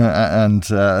ourselves. And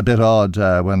a bit odd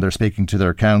when they're speaking to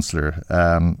their counsellor,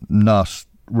 not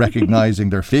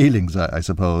recognising their feelings, I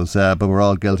suppose. But we're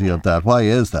all guilty of that. Why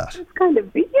is that? It's kind of,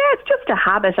 it's just a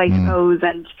habit, I suppose.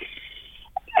 And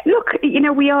look,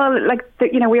 we all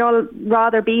we all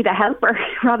rather be the helper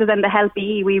rather than the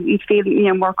helpee. We feel,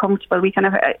 more comfortable. We kind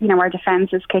of, our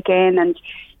defences kick in, and,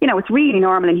 it's really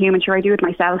normal and human. Sure, I do it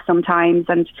myself sometimes,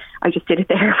 and I just did it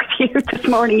there with you this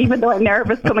morning, even though I'm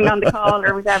nervous coming on the call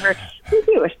or whatever. We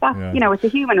do it. That's, it's a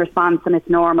human response and it's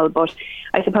normal. But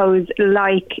I suppose,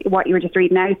 like what you were just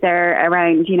reading out there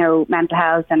around, mental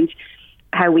health and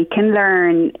how we can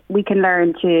learn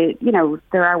to,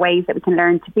 there are ways that we can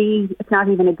learn to be. It's not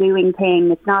even a doing thing.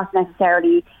 It's not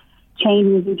necessarily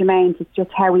changing a huge amount. It's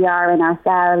just how we are in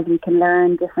ourselves. We can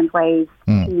learn different ways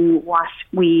to what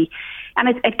and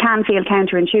it can feel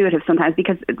counterintuitive sometimes,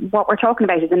 because what we're talking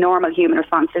about is a normal human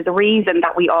response. There's a reason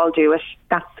that we all do it.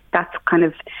 That's kind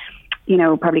of,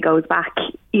 probably goes back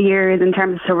years in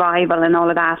terms of survival and all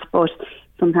of that, but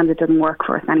sometimes it doesn't work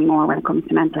for us anymore when it comes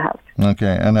to mental health.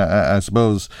 Okay, and I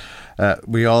suppose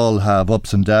we all have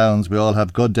ups and downs. We all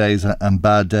have good days and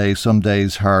bad days, some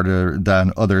days harder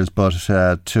than others, but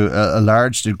to a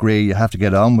large degree you have to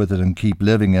get on with it and keep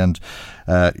living, and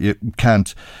you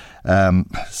can't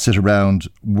sit around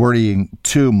worrying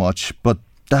too much, but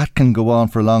that can go on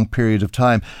for a long period of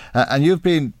time. And you've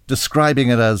been describing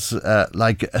it as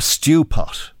like a stew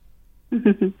pot.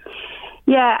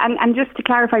 Yeah, and just to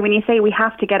clarify, when you say we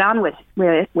have to get on with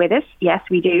it, yes,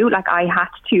 we do. Like, I had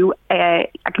to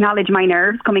acknowledge my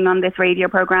nerves coming on this radio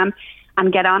programme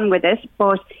and get on with it,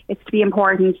 but it's to be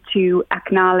important to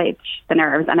acknowledge the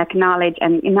nerves and acknowledge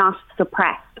and not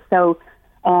suppress. So,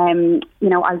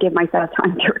 I'll give myself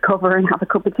time to recover and have a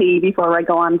cup of tea before I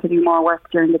go on to do more work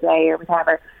during the day or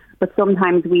whatever. But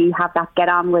sometimes we have that get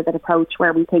on with it approach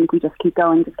where we think we just keep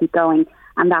going.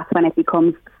 And that's when it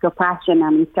becomes suppression,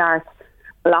 and we start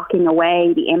blocking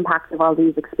away the impact of all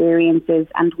these experiences,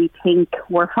 and we think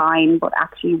we're fine, but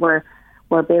actually we're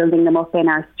building them up in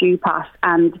our stew pot.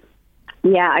 And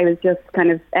yeah, I was just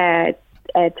kind of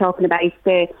talking about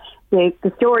the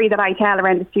story that I tell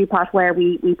around the stew pot, where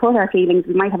we put our feelings,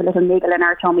 we might have a little niggle in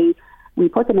our tummy, we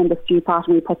put them in the stew pot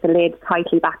and we put the lid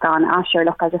tightly back on. Sure,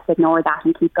 look, I'll just ignore that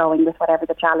and keep going with whatever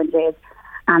the challenge is.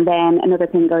 And then another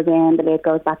thing goes in, the lid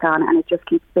goes back on, and it just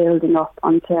keeps building up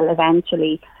until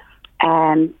eventually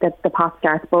the pot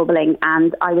starts bubbling.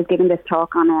 And I was giving this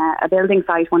talk on a building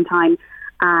site one time,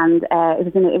 and it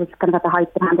was kind of at the height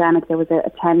of the pandemic. There was a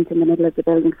tent in the middle of the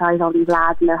building site, all these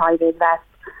lads in their high-vis vests,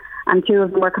 and two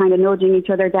of them were kind of nudging each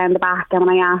other down the back. And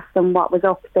when I asked them what was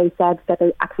up, they said that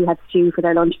they actually had stew for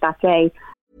their lunch that day.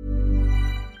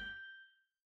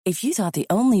 If you thought the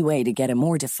only way to get a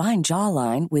more defined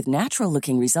jawline with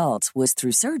natural-looking results was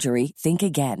through surgery, think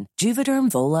again. Juvederm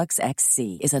Volux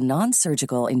XC is a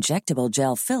non-surgical injectable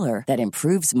gel filler that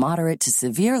improves moderate to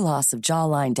severe loss of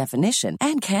jawline definition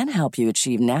and can help you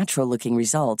achieve natural-looking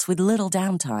results with little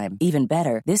downtime. Even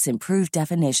better, this improved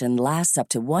definition lasts up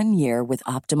to 1 year with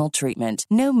optimal treatment.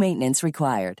 No maintenance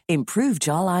required. Improve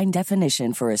jawline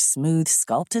definition for a smooth,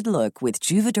 sculpted look with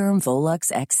Juvederm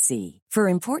Volux XC. For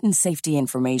important safety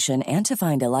information and to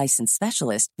find a licensed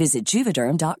specialist, visit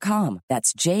Juvederm.com.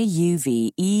 That's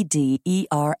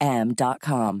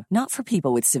JUVEDERM.com. Not for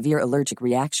people with severe allergic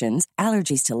reactions,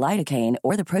 allergies to lidocaine,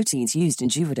 or the proteins used in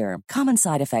Juvederm. Common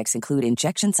side effects include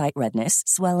injection site redness,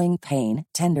 swelling, pain,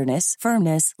 tenderness,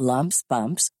 firmness, lumps,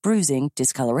 bumps, bruising,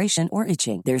 discoloration, or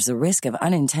itching. There's a risk of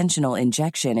unintentional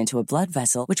injection into a blood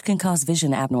vessel, which can cause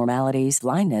vision abnormalities,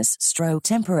 blindness, stroke,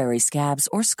 temporary scabs,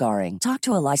 or scarring. Talk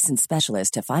to a licensed specialist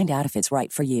to find out if it's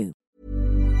right for you.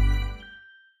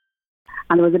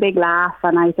 And there was a big laugh,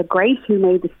 and I said, great, who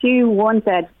made the stew? One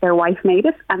said their wife made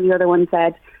it, and the other one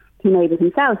said he made it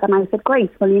himself. And I said, great,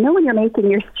 well, you know when you're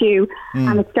making your stew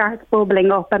and it starts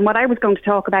bubbling up, and what I was going to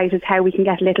talk about is how we can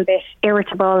get a little bit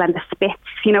irritable, and the spits,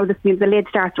 the lid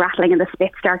starts rattling and the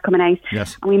spits start coming out.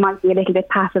 Yes. And we might be a little bit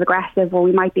passive aggressive, or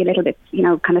we might be a little bit,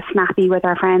 kind of snappy with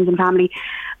our friends and family.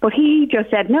 But he just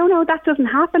said, no, that doesn't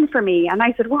happen for me. And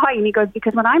I said, why? And he goes,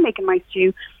 because when I'm making my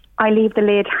stew, I leave the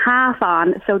lid half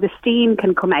on so the steam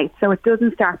can come out, so it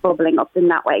doesn't start bubbling up in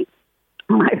that way.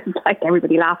 And I was like,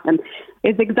 everybody laughed, and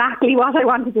it's exactly what I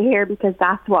wanted to hear, because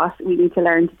that's what we need to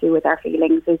learn to do with our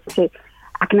feelings, is to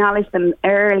acknowledge them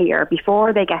earlier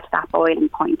before they get to that boiling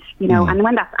point, And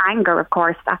when that's anger, of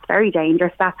course, that's very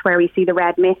dangerous. That's where we see the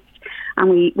red mist and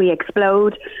we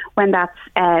explode. When that's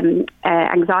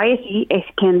anxiety, it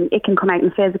can come out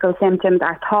in physical symptoms.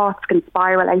 Our thoughts can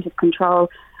spiral out of control,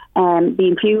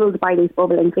 being fueled by these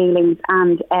bubbling feelings.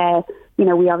 And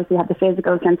we obviously have the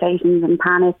physical sensations and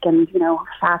panic and,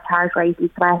 fast heart rate and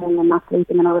sweating and not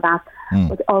sleeping and all of that.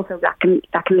 But also that can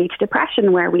lead to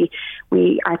depression, where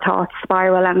our thoughts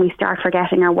spiral and we start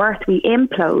forgetting our worth. We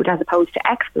implode as opposed to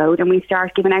explode, and we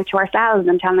start giving out to ourselves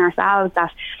and telling ourselves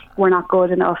that we're not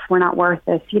good enough, we're not worth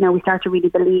it. We start to really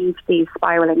believe these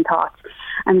spiraling thoughts.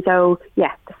 And so, the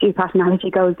stew pot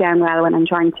analogy goes down well when I'm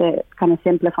trying to kind of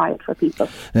simplify it for people.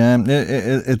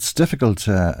 It's difficult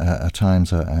at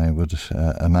times, I would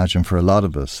imagine, for a lot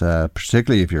of us,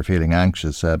 particularly if you're feeling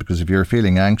anxious, because if you're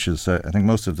feeling anxious, I think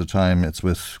most of the time it's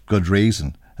with good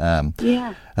reason. And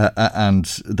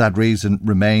that reason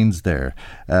remains there.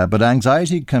 But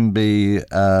anxiety can be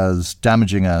as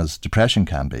damaging as depression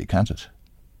can be, can't it?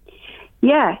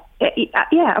 Yeah,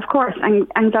 of course,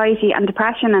 anxiety and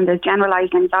depression, and there's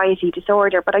generalised anxiety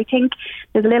disorder. But I think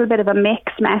there's a little bit of a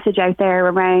mixed message out there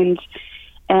around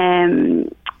on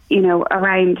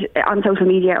social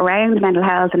media around mental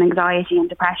health and anxiety and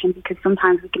depression, because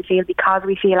sometimes we can feel, because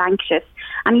we feel anxious,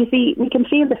 and you see, we can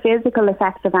feel the physical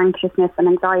effects of anxiousness and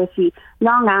anxiety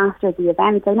long after the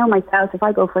event. I know myself, if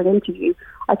I go for an interview,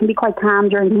 I can be quite calm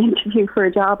during the interview for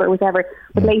a job or whatever,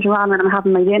 but later on when I'm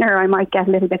having my dinner, I might get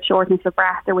a little bit shortness of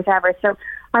breath or whatever. So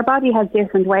our body has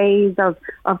different ways of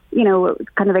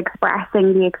kind of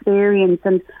expressing the experience.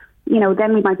 And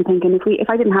then we might be thinking, if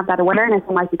I didn't have that awareness,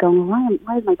 I might be going,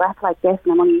 why is my breath like this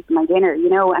and I'm only eating my dinner,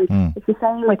 And it's the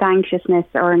same with anxiousness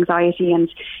or anxiety and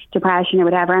depression or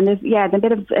whatever. And there's a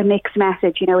bit of a mixed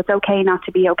message. It's okay not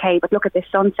to be okay, but look at this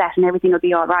sunset and everything will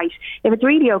be all right. If it's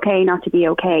really okay not to be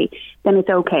okay, then it's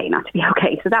okay not to be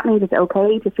okay. So that means it's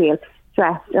okay to feel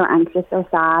stressed or anxious or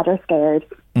sad or scared.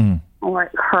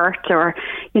 or hurt or,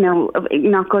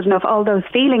 not good enough. All those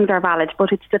feelings are valid,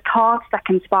 but it's the thoughts that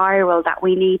can spiral that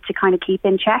we need to kind of keep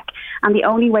in check. And the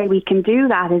only way we can do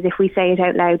that is if we say it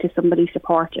out loud to somebody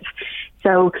supportive.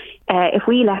 So if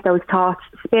we let those thoughts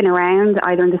spin around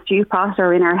either in the stew pot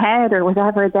or in our head or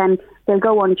whatever, then they'll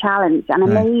go unchallenged. And a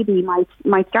maybe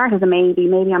might start as a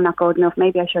maybe I'm not good enough,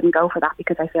 maybe I shouldn't go for that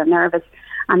because I feel nervous.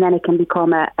 And then it can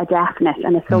become a definite,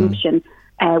 an assumption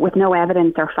with no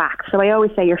evidence or facts. So I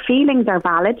always say your feelings are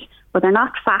valid, but they're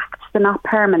not facts, they're not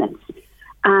permanent.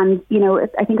 And,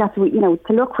 I think that's, to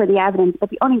look for the evidence, but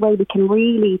the only way we can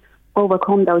really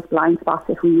overcome those blind spots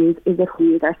if we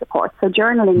use our support. So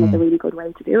journaling is a really good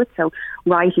way to do it. So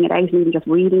writing it out, and even just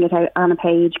reading it out on a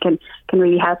page can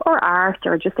really help, or art,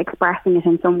 or just expressing it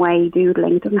in some way,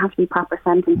 doodling. It doesn't have to be proper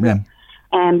sentences. Yeah.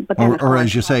 But then or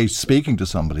as you say, speaking to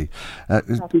somebody.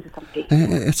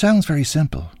 It sounds very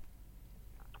simple.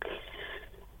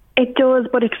 It does,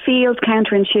 but it feels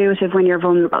counterintuitive when you're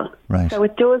vulnerable. Right. So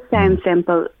it does sound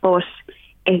simple, but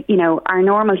our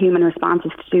normal human response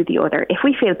is to do the other. If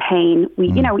we feel pain, we,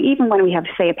 even when we have,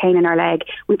 say, a pain in our leg,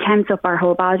 we tense up our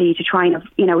whole body to try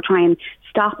and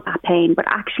stop that pain. But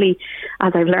actually,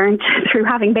 as I've learned through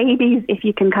having babies, if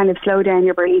you can kind of slow down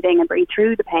your breathing and breathe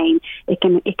through the pain, it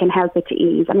can help it to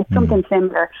ease. And it's something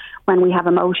similar when we have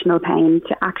emotional pain,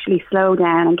 to actually slow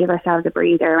down and give ourselves a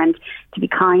breather and to be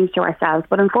kind to ourselves.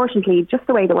 But unfortunately, just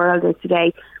the way the world is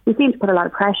today, we seem to put a lot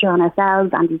of pressure on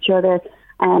ourselves and each other.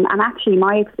 And actually,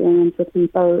 my experience with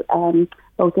people,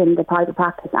 both in the private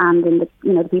practice and in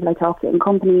the people I talk to in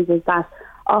companies, is that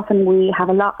often we have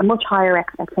a much higher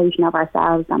expectation of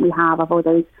ourselves than we have of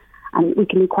others, and we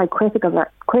can be quite critical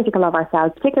of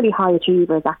ourselves, particularly high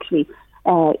achievers. Actually,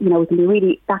 we can be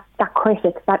really that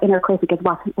critic, that inner critic, is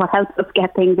what helps us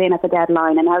get things in at the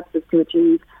deadline and helps us to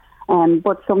achieve.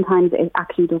 But sometimes it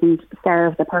actually doesn't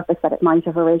serve the purpose that it might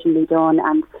have originally done,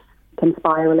 and can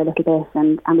spiral a little bit,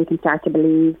 and we can start to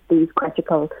believe these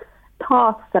critical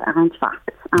thoughts that aren't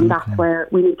facts. And that's where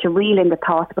we need to reel in the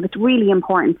thoughts. But it's really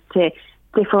important to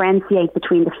differentiate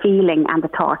between the feeling and the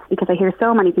thoughts, because I hear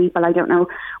so many people, I don't know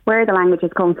where the language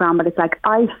has come from, but it's like,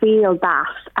 I feel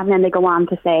that, and then they go on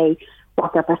to say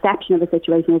what their perception of the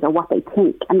situation is or what they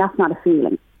think, and that's not a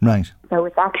feeling. Right. So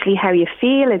it's actually how you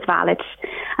feel is valid.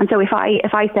 And so if I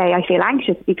say I feel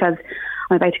anxious because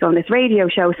I'm about to go on this radio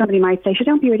show, somebody might say, "Sure,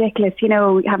 don't be ridiculous,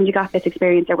 haven't you got this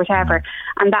experience," or whatever.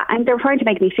 And they're trying to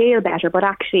make me feel better, but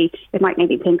actually it might make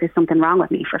me think there's something wrong with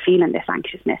me for feeling this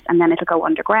anxiousness, and then it'll go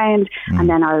underground, and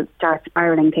then I'll start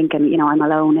spiraling, thinking, I'm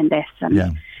alone in this.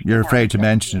 And, you're afraid to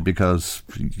mention it because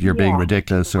you're being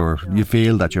ridiculous, or you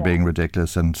feel that you're being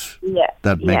ridiculous, and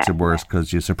that makes it worse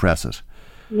because you suppress it.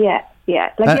 Yeah.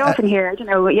 Like you often hear,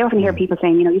 people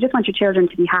saying, you just want your children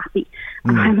to be happy.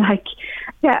 And I'm like,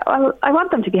 well, I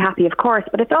want them to be happy, of course,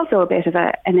 but it's also a bit of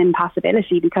an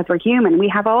impossibility, because we're human. We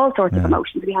have all sorts of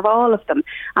emotions. We have all of them.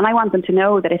 And I want them to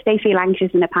know that if they feel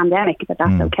anxious in a pandemic, that's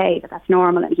okay, that that's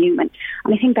normal and human.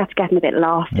 And I think that's getting a bit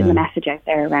lost in the message out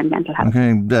there around mental health.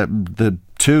 Okay, the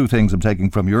two things I'm taking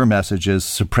from your message is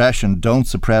suppression, don't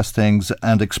suppress things,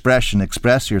 and expression,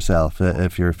 express yourself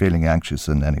if you're feeling anxious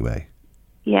in any way.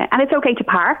 Yeah, and it's okay to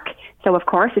park. So, of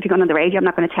course, if you're going on the radio, I'm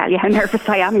not going to tell you how nervous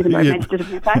I am, even though I mentioned it a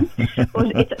few times.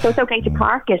 But it's okay to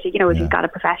park it, if you've got a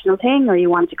professional thing, or you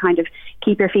want to kind of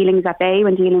keep your feelings at bay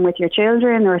when dealing with your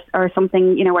children, or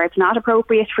something, where it's not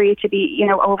appropriate for you to be,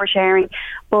 oversharing.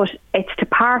 But it's to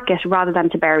park it rather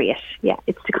than to bury it. Yeah,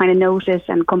 it's to kind of notice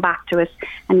and come back to it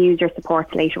and use your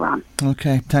supports later on.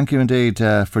 Okay, thank you indeed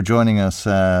for joining us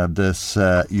this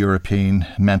European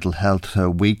Mental Health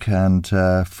Week, and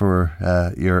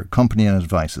for your company and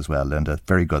advice as well, Linda.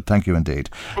 Very good. Thank you indeed.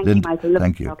 Thank you, Michael.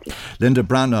 Thank you. Linda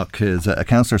Brannock is a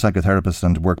counsellor, psychotherapist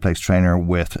and workplace trainer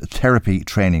with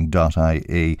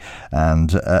therapytraining.ie,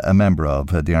 and a member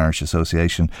of the Irish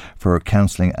Association for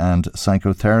Counselling and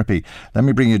Psychotherapy. Let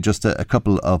me bring you just a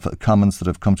couple of comments that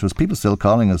have come to us. People still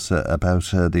calling us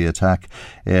about the attack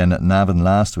in Navan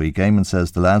last week. Eamon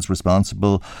says the lads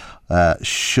responsible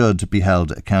should be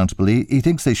held accountable. He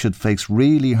thinks they should face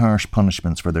really harsh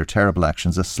punishments for their terrible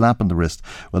actions. A slap on the wrist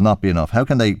will not be enough. How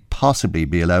can they possibly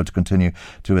be allowed to continue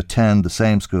to attend the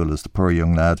same school as the poor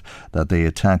young lad that they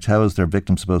attacked? How is their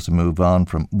victim supposed to move on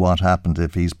from what happened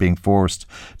if he's being forced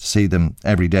to see them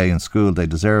every day in school? They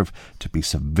deserve to be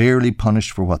severely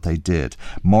punished for what they did.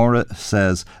 Maura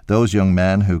says those young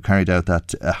men who carried out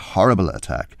that horrible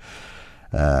attack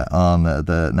on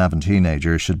the Navan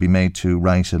teenager should be made to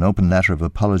write an open letter of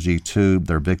apology to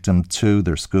their victim, to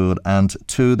their school and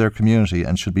to their community,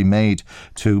 and should be made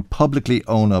to publicly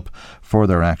own up for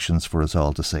their actions for us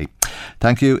all to see.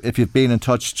 Thank you. If you've been in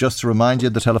touch, just to remind you,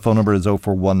 the telephone number is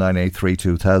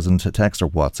 04198322000, text or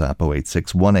WhatsApp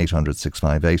 086 1800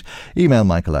 658, email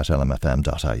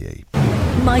michael@lmfm.ie.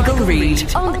 Michael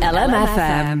Reade on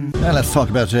LMFM. Now let's talk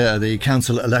about the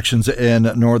council elections in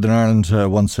Northern Ireland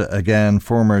once again.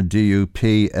 Former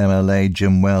DUP MLA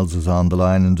Jim Wells is on the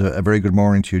line, and a very good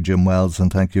morning to you, Jim Wells,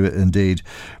 and thank you indeed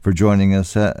for joining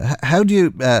us. How do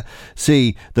you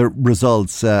see the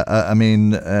results?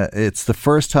 It's the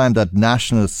first time that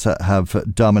nationalists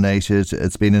have dominated.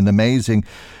 It's been an amazing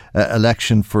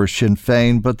election for Sinn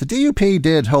Féin, but the DUP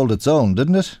did hold its own,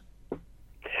 didn't it?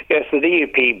 Yes, the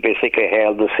DUP basically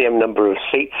held the same number of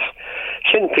seats.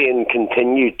 Sinn Féin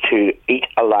continued to eat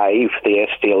alive the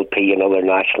SDLP and other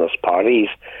nationalist parties,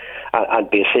 and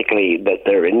basically that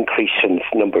their increase in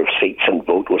number of seats and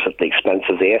vote was at the expense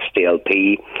of the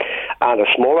SDLP and a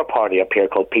smaller party up here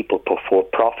called People Before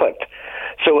Profit.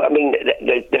 So, I mean,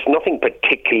 there's nothing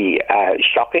particularly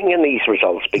shocking in these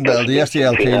results. Because well, the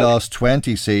SDLP lost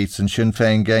 20 seats and Sinn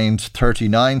Féin gained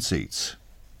 39 seats.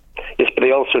 Yes, but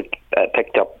they also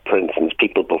picked up, for instance,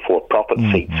 People Before Profit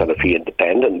seats and a few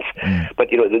independents.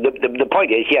 But, you know, the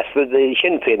point is, yes, the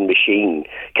Sinn Féin machine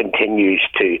continues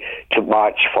to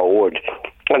march forward.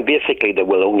 And basically, there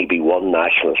will only be one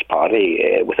nationalist party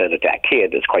within a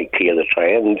decade. It's quite clear the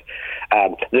trend.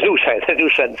 There's no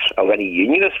sense of any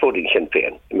unionists voting Sinn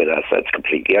Féin. I mean, that's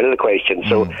completely out of the question.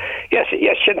 So, yes,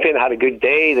 Sinn Féin had a good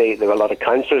day. There were a lot of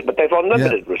councillors, but they've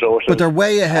unlimited resources. But they're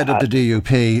way ahead of the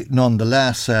DUP,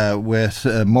 nonetheless, with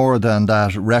more than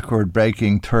that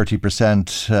record-breaking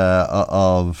 30%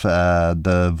 of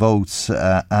the votes.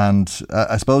 And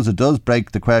I suppose it does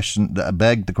beg the question,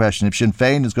 if Sinn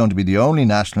Féin is going to be the only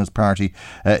nationalist party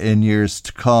in years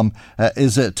to come,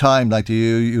 is it time, like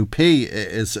the UUP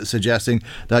is suggesting,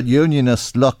 that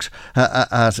unionists looked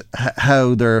at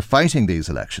how they're fighting these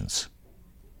elections?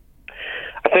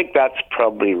 I think that's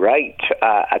probably right.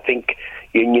 I think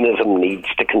unionism needs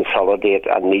to consolidate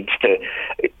and needs to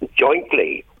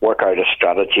jointly work out a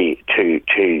strategy to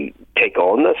take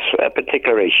on this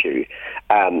particular issue.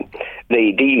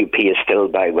 The DUP is still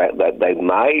by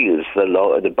miles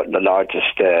the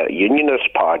largest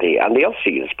unionist party, and the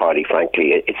LCU's party,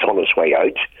 frankly, it's on its way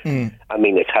out. I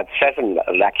mean, it's had 7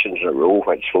 elections in a row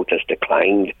where its vote has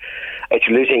declined. It's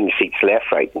losing seats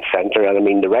left, right and centre, and I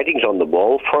mean, the writing's on the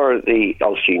wall for the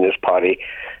LCU's party,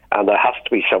 and there has to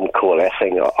be some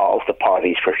coalescing of the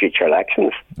parties for future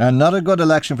elections. And not a good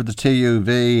election for the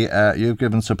TUV. You've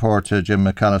given support to Jim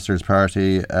McAllister's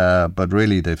party, but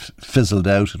really they've fizzled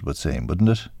out, it would seem, wouldn't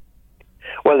it?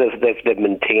 Well, they've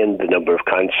maintained the number of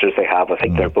councillors they have. I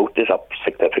think their vote is up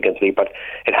significantly, but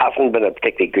it hasn't been a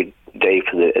particularly good day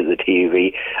for the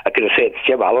TUV. I could have said it's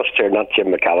Jim Allister, not Jim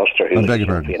McAllister, who's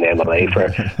an MLA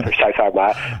for South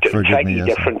Armagh, slightly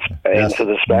different into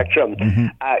the spectrum.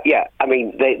 I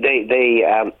mean,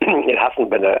 it hasn't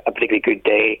been a particularly good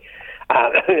day.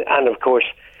 And of course,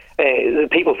 the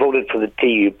people voted for the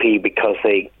TUP because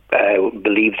they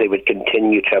believed they would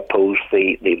continue to oppose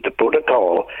the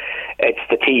protocol. It's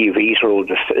the TUV's role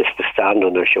is to stand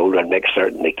on their shoulder and make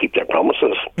certain they keep their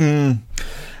promises.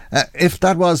 If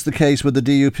that was the case, would the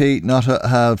DUP not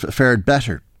have fared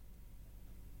better?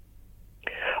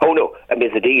 Oh no, I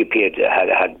mean, the DUP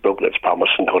had broken its promise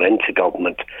and gone into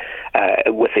government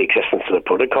with the existence of the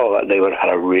protocol. They would have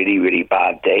had a really, really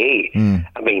bad day.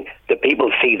 I mean, the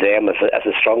people see them as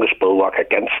the strongest bulwark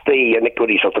against the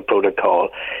iniquities of the protocol.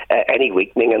 Any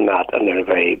weakening in that, and they're in a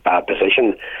very bad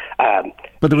position.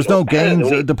 But there was no gains.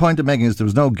 The point I'm making is there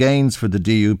was no gains for the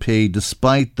DUP,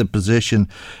 despite the position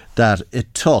that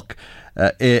it took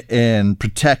in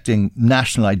protecting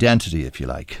national identity, if you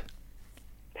like.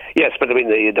 Yes, but I mean,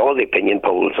 all the opinion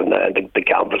polls and the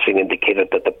canvassing indicated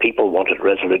that the people wanted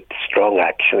resolute, strong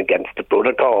action against the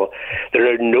protocol.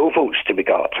 There are no votes to be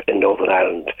got in Northern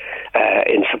Ireland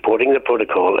in supporting the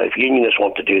protocol. If unionists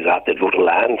want to do that, they'd vote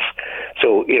alliance.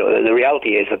 So, you know, the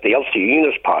reality is that the Ulster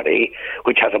Unionist Party,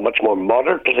 which has a much more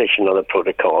moderate position on the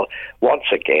protocol, once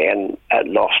again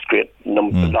lost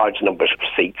large numbers of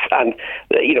seats. And,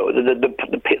 you know,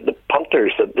 the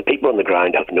punters, the people on the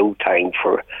ground have no time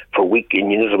for weak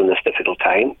unionism in this difficult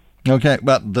time. Okay,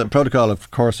 well, the protocol,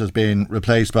 of course, has been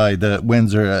replaced by the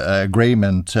Windsor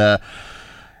Agreement. Are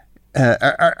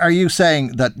you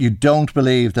saying that you don't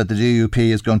believe that the DUP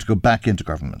is going to go back into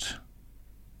government?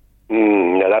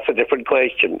 No, that's a different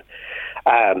question.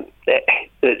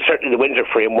 Certainly the Windsor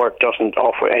framework doesn't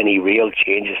offer any real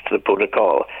changes to the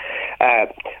protocol.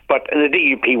 But the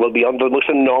DUP will be under the most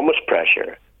enormous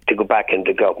pressure to go back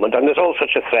into government. And there's all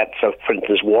such a threats of, for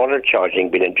instance, water charging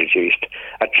being introduced,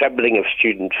 a trebling of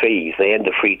student fees, the end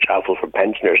of free travel for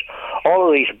pensioners. All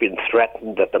of these have been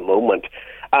threatened at the moment.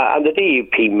 And the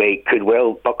DUP could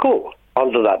well buckle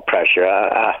under that pressure.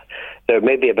 There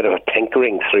may be a bit of a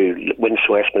tinkering through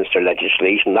Westminster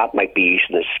legislation. That might be used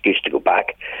as an excuse to go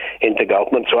back into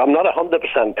government. So I'm not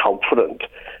 100% confident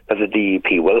that the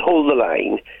DUP will hold the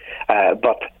line,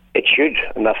 but it should,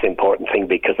 and that's the important thing,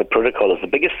 because the protocol is the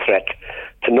biggest threat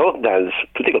to Northern Ireland's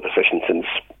political position since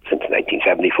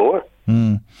 1974.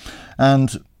 And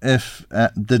if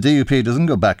the DUP doesn't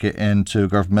go back into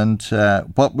government,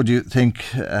 what would you think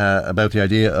about the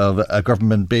idea of a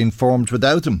government being formed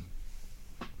without them?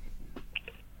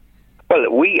 Well,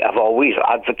 we have always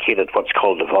advocated what's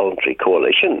called a voluntary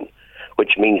coalition,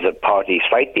 which means that parties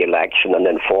fight the election and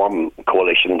then form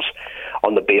coalitions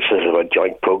on the basis of a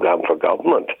joint programme for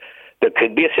government. There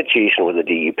could be a situation where the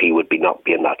DUP would not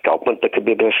be in that government. There could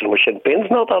be a position where Sinn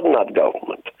Féin's not in that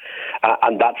government.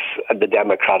 And that's the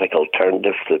democratic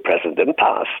alternative to the present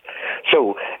impasse.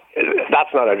 So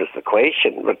that's not out of the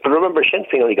question. But remember, Sinn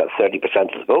Féin only got 30%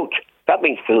 of the vote. That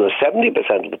means still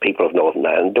 70% of the people of Northern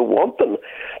Ireland don't want them.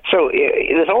 So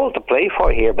there's all to play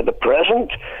for here, but the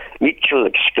present mutual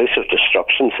exclusive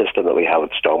destruction system that we have at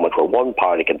Stormont, where one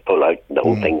party can pull out and the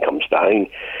whole thing comes down,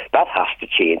 that has to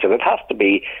change, and it has to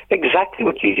be exactly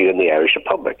what you do in the Irish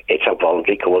Republic. It's a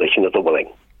voluntary coalition of the willing.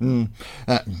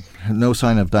 No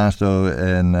sign of that, though,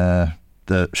 in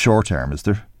the short term, is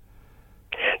there?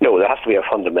 No, there has to be a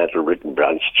fundamental root and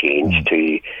branch change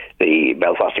to the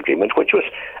Belfast Agreement, which was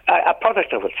a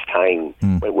product of its time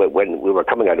when we were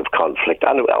coming out of conflict,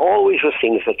 and it always was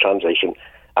seen as a transition.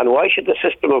 And why should the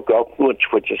system of government,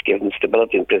 which has given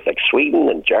stability in places like Sweden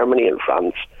and Germany and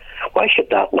France, why should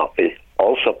that not be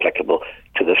also applicable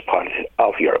to this part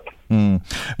of Europe?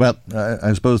 Well,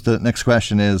 I suppose the next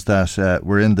question is that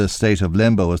we're in this state of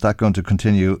limbo. Is that going to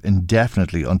continue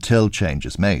indefinitely until change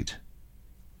is made?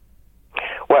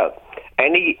 Well,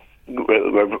 any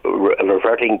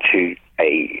reverting to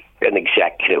an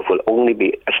executive will only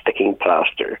be a sticking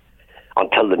plaster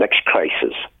until the next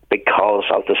crisis, because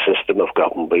of the system of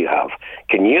government we have.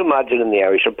 Can you imagine in the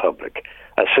Irish Republic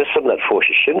a system that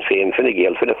forces Sinn Féin, Fine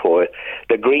Gael, Fianna Fáil,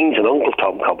 the Greens and Uncle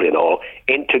Tom Company and all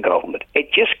into government?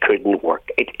 It just couldn't work.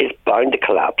 It is bound to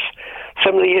collapse.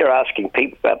 Similarly, you're asking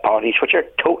parties which are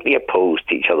totally opposed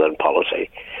to each other in policy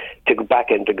to go back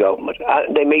into government.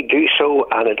 They may do so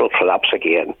and it'll collapse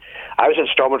again. I was at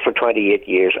Stormont for 28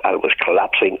 years and it was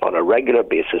collapsing on a regular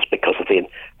basis because of the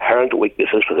inherent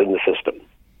weaknesses within the system.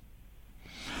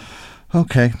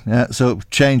 Okay, so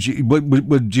change.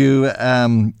 Would you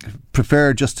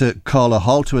prefer just to call a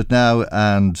halt to it now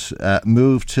and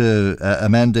move to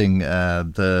amending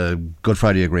the Good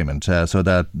Friday Agreement so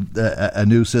that a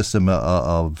new system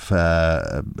of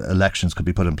elections could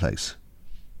be put in place?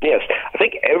 Yes, I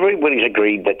think everybody's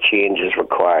agreed that change is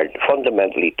required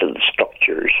fundamentally to the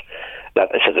structures. That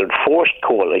it's an enforced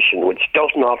coalition which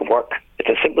does not work. It's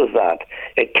as simple as that.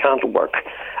 It can't work.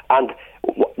 And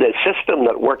the system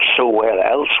that works so well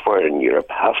elsewhere in Europe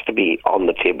has to be on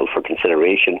the table for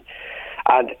consideration.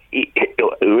 And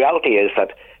the reality is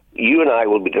that you and I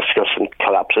will be discussing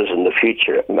collapses in the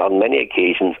future on many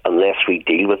occasions unless we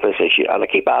deal with this issue. And I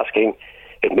keep asking,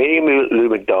 if Mary Lou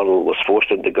McDonald was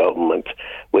forced into government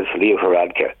with Leo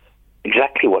Varadkar,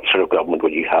 exactly what sort of government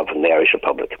would you have in the Irish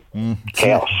Republic?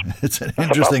 Chaos. It's an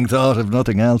interesting thought, if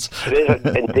nothing else. It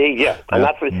is indeed, yeah. And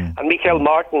that's and Michael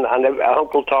Martin and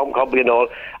Uncle Tom Company and all.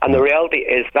 And the reality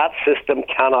is that system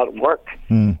cannot work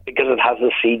because it has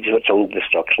the seeds of its own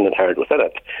destruction inherent within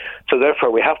it. So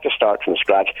therefore, we have to start from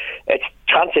scratch. Its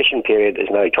transition period is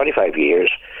now 25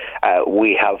 years.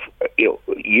 We have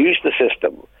used the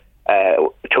system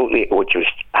totally, which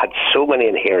had so many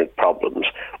inherent problems.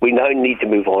 We now need to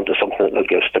move on to something that will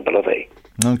give stability.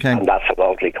 Okay. And that's a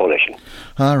voluntary coalition.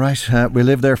 All right. We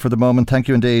live there for the moment. Thank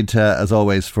you indeed, as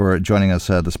always, for joining us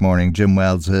this morning. Jim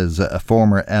Wells is a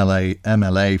former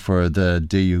MLA for the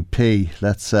DUP.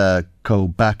 Let's go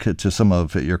back to some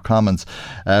of your comments.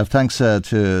 Thanks to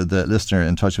the listener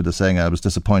in touch with us saying I was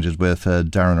disappointed with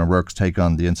Darren O'Rourke's take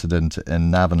on the incident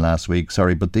in Navan last week.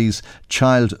 Sorry, but these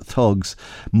child thugs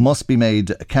must be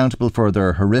made accountable for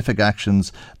their horrific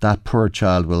actions. That poor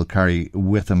child will carry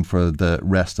with him for the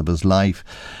rest of his life.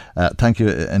 Thank you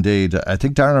indeed. I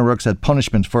think Darren O'Rourke said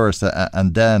punishment first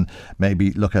and then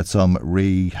maybe look at some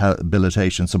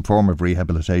rehabilitation, some form of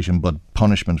rehabilitation, but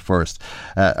punishment first.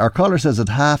 Our caller says at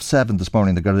 7:30 11 this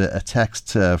morning, they got a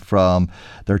text from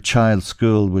their child's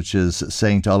school, which is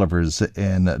St. Oliver's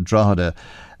in Drogheda.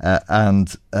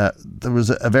 And there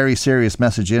was a very serious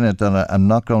message in it that I'm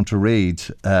not going to read,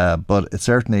 but it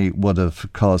certainly would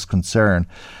have caused concern.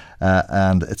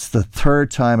 And it's the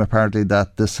third time, apparently,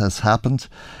 that this has happened.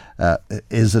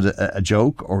 Is it a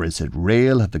joke or is it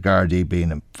real? Have the Gardaí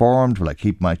been informed? Will I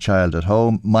keep my child at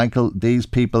home? Michael, these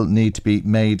people need to be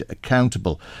made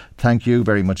accountable. Thank you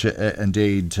very much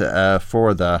indeed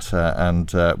for that.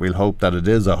 And we'll hope that it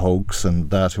is a hoax and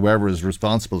that whoever is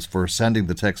responsible for sending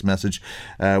the text message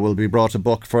will be brought to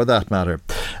book for that matter.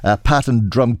 Pat in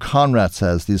Drumconrath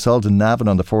says the assault in Navan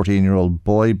on the 14-year-old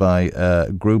boy by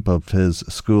a group of his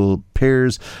school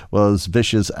peers was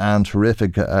vicious and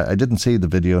horrific. I didn't see the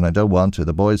video and I don't want to.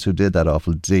 The boys who did that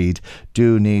awful deed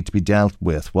do need to be dealt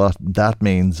with. What that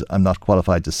means, I'm not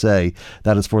qualified to say.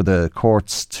 That is for the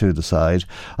courts to decide.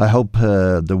 I hope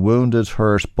the wounded,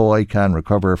 hurt boy can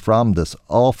recover from this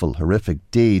awful, horrific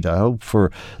deed. I hope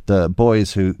for the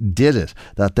boys who did it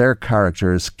that their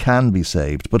characters can be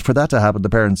saved. But for that to happen, the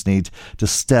parents need to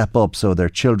step up so their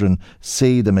children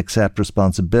see them accept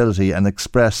responsibility and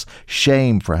express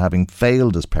shame for having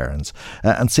failed as parents,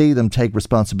 and see them take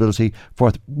responsibility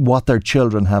for what their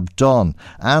children have done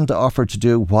and offer to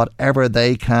do whatever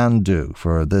they can do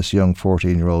for this young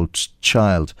 14-year-old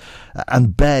child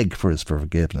and beg for his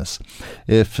forgiveness.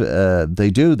 If they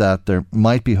do that, there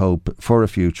might be hope for a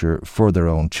future for their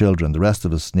own children. The rest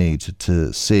of us need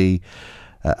to see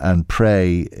and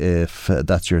pray, if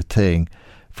that's your thing,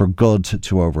 for good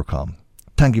to overcome.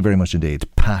 Thank you very much indeed,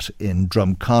 Pat in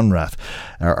Drumconrath.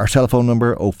 Our telephone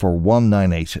number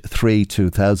 041983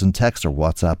 2000, text or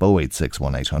WhatsApp 086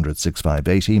 1800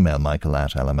 658, email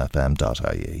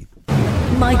michael@lmfm.ie.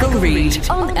 Michael Reade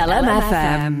on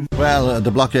LMFM. Well, the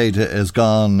blockade is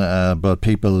gone, but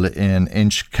people in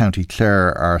Inch, County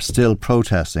Clare are still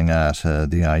protesting at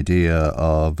the idea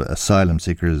of asylum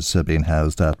seekers being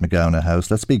housed at McGowan House.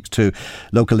 Let's speak to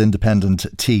local independent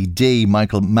TD,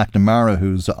 Michael McNamara,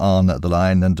 who's on the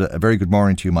line. And a very good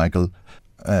morning to you, Michael.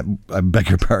 I beg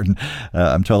your pardon.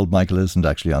 I'm told Michael isn't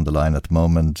actually on the line at the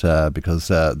moment because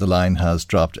the line has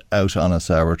dropped out on us.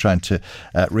 We're trying to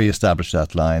re-establish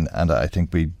that line, and I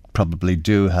think we probably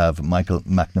do have Michael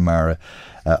McNamara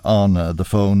on the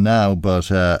phone now. But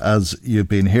as you've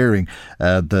been hearing,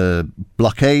 the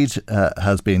blockade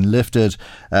has been lifted,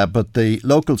 but the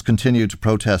locals continue to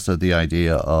protest at the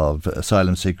idea of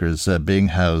asylum seekers being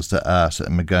housed at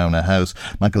McGowan House.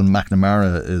 Michael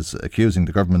McNamara is accusing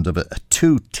the government of a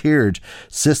two-tiered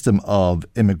system of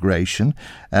immigration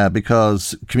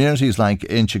because communities like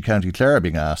Inch and County Clare are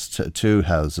being asked to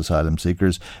house asylum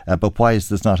seekers, but why is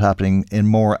this not happening in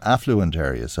more affluent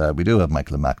areas? We do have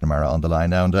Michael McNamara on the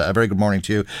line now, and a very good morning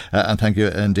to you, and thank you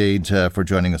indeed for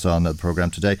joining us on the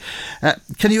programme today.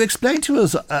 Can you explain to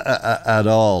us at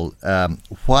all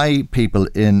why people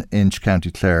in Inch,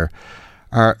 County Clare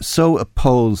are so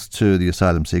opposed to the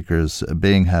asylum seekers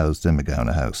being housed in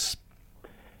McGowan House?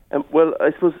 Well,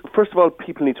 I suppose, first of all,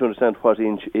 people need to understand what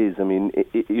Inch is. I mean,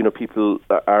 people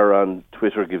are on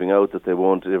Twitter giving out that they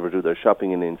won't ever do their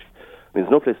shopping in Inch. I mean, there's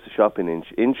no place to shop in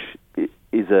Inch. Inch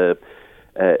is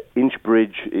Inch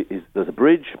Bridge. There's a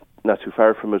bridge not too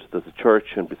far from it. There's a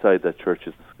church, and beside that church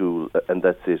is the school, and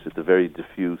that's it. It's a very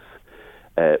diffuse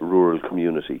rural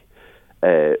community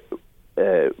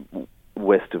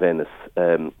west of Ennis.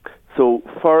 So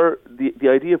for the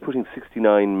idea of putting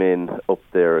 69 men up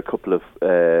there, a couple of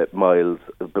miles,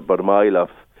 about a mile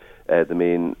off the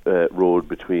main road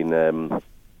between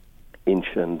Inch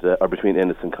and or between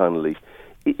Ennis and Connolly,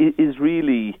 is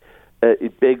really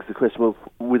it begs the question: well,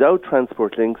 without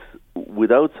transport links,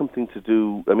 without something to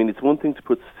do, I mean, it's one thing to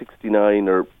put 69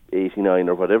 or 89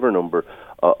 or whatever number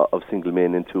of single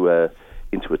men into a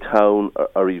town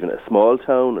or even a small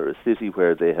town or a city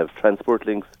where they have transport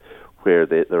links, where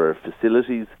there are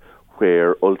facilities,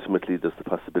 where ultimately there's the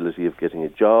possibility of getting a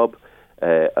job,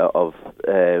 of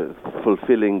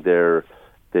fulfilling their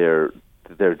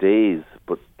days.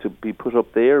 But to be put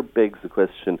up there begs the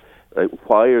question: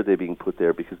 why are they being put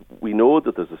there? Because we know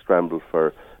that there's a scramble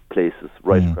for places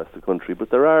right across the country, but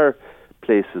there are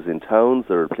places in towns,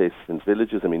 there are places in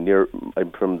villages. I mean,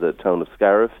 I'm from the town of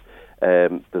Scariff.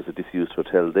 There's a disused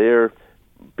hotel there,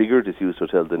 bigger disused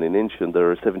hotel than in Inch, and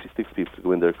there are 76 people who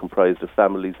go in there, comprised of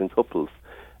families and couples.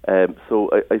 So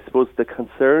I suppose the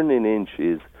concern in Inch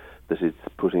is that it's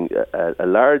putting a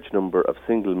large number of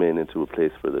single men into a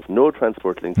place where there's no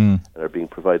transport links and are being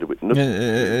provided with nothing.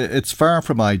 It's far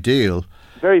from ideal.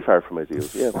 Very far from ideal,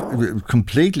 yeah.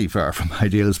 Completely far from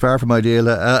ideal, as far from ideal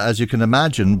as you can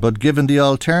imagine. But given the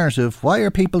alternative, why are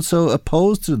people so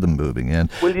opposed to them moving in?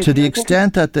 To the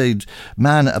extent that they'd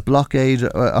man a blockade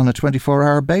on a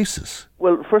 24-hour basis?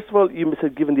 Well, first of all, you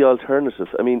said given the alternative.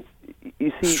 I mean,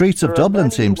 you see... Streets of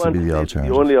Dublin seems to be the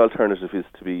alternative. The only alternative is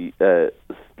to be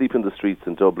sleep in the streets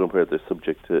in Dublin where they're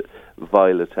subject to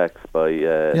vile attacks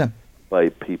by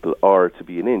people, or to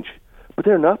be an inch. But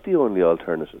they're not the only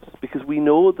alternatives, because we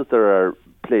know that there are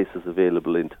places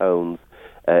available in towns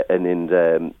and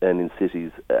in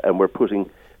cities, and we're putting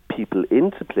people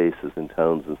into places in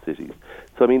towns and cities.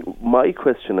 So, I mean, my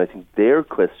question, I think their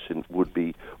question would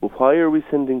be, well, why are we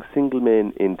sending single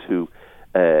men into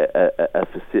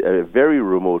a very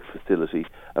remote facility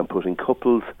and putting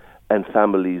couples and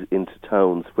families into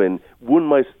towns, when one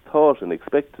might have thought and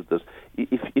expected that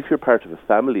if you're part of a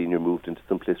family and you're moved into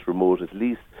someplace remote, at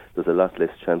least there's a lot less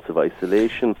chance of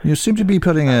isolation. You seem to be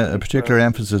putting a particular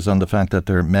emphasis on the fact that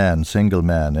they're men, single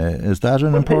men. Is that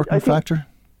an important factor?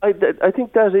 I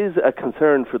think that is a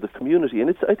concern for the community,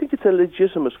 and I think it's a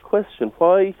legitimate question.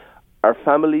 Why are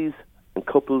families and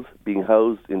couples being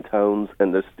housed in towns,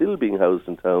 and they're still being housed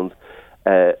in towns,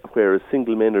 whereas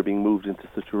single men are being moved into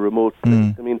such a remote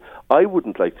place? I mean, I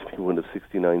wouldn't like to be one of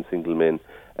 69 single men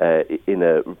in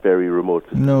a very remote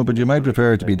facility. No, but you might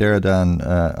prefer to be there than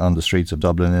on the streets of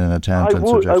Dublin in a tent. I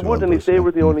would, and if they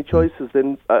were the only choices,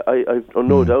 then I've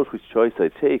no doubt which choice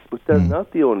I'd take. But they're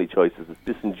not the only choices. It's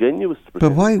disingenuous to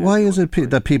pretend. But why is it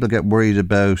that people get worried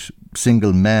about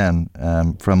single men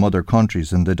from other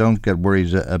countries, and they don't get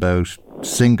worried about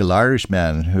single Irish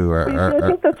men who are... I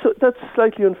think that's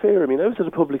slightly unfair. I mean, I was at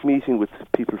a public meeting with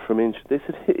people from Inch. They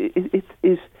said it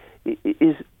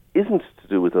isn't to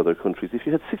do with other countries. If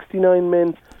you had 69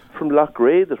 men from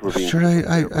Reade that were being... Sure,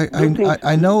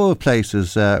 I know of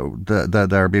places that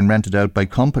are being rented out by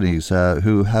companies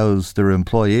who house their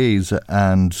employees,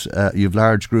 and you've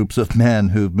large groups of men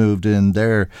who've moved in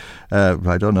there.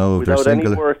 I don't know if they're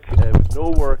single... Without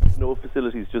any work, no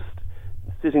facilities, just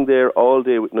sitting there all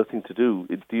day with nothing to do.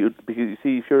 Because you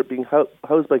see, if you're being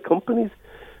housed by companies,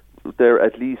 they're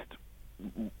at least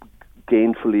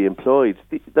gainfully employed.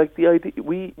 The idea,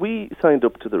 we signed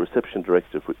up to the reception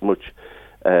directive with much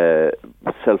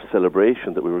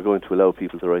self-celebration that we were going to allow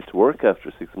people the right to work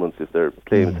after 6 months if their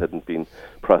claims hadn't been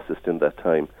processed in that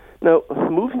time. Now,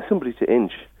 moving somebody to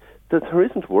Inch, that there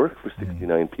isn't work for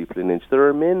 69 people in Inch. There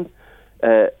are men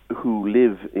who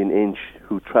live in Inch,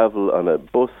 who travel on a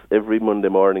bus every Monday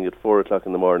morning at 4 o'clock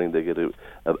in the morning. They get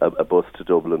a bus to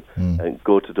Dublin and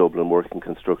go to Dublin, work in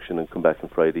construction, and come back on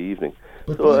Friday evening.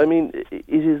 But so, I mean, it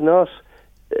is not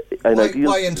an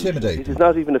ideal. Why intimidate? It is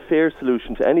not even a fair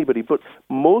solution to anybody. But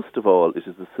most of all, it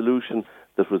is a solution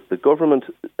that was the government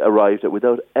arrived at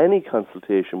without any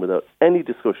consultation, without any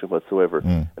discussion whatsoever.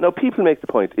 And now people make the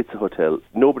point, it's a hotel.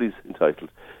 Nobody's entitled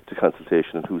to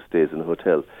consultation on who stays in a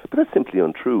hotel. But that's simply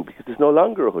untrue, because it's no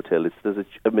longer a hotel. There's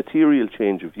a material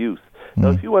change of use.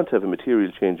 Now, if you want to have a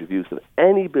material change of use of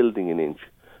any building in Inch,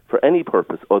 for any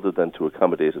purpose other than to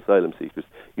accommodate asylum seekers,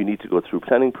 you need to go through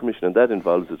planning permission, and that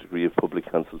involves a degree of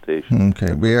public consultation.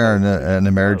 Okay, we are in an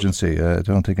emergency. I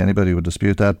don't think anybody would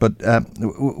dispute that. But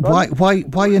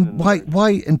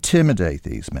why intimidate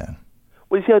these men?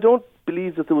 Well, you see, I don't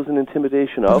believe that there was an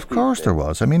intimidation of. Of course there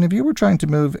was. I mean, if you were trying to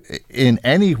move in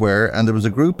anywhere and there was a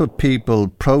group of people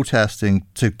protesting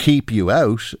to keep you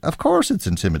out, of course it's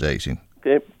intimidating.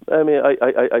 Okay, I mean,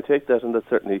 I take that, and that's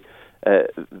certainly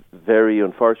very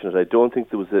unfortunate. I don't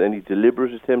think there was any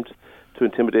deliberate attempt to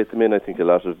intimidate them in. I think a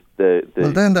lot of the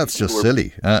well, then that's just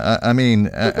silly. I mean...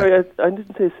 sorry, I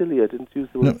didn't say silly. I didn't use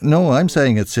the word... No, I'm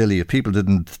saying it's silly. If people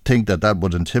didn't think that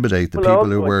would intimidate the people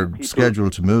who were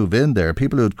scheduled to move in there,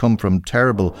 people who had come from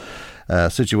terrible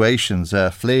situations,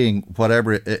 fleeing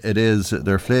whatever it is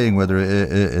they're fleeing, whether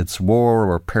it's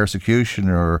war or persecution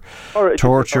or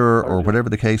torture or whatever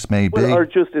the case may be. Or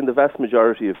just in the vast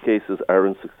majority of cases are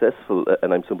unsuccessful,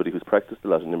 and I'm somebody who's practiced a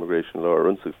lot in immigration law, are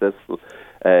unsuccessful.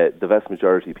 The vast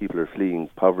majority of people are fleeing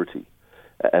poverty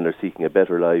and are seeking a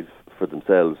better life for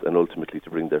themselves and ultimately to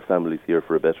bring their families here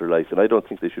for a better life, and I don't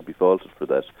think they should be faulted for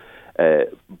that.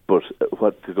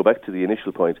 But to go back to the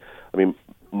initial point, I mean,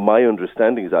 my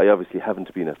understanding is I obviously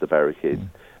haven't been at the barricades.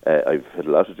 I've had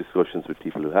a lot of discussions with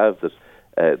people who have that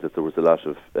there was a lot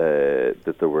of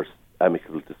that there were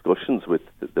amicable discussions with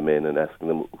the men and asking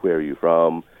them, where are you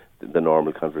from? The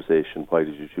normal conversation, why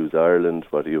did you choose Ireland?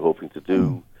 What are you hoping to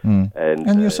do?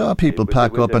 And you saw people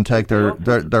pack up and take their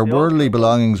worldly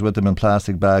belongings with them in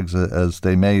plastic bags as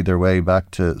they made their way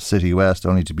back to City West,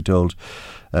 only to be told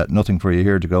nothing for you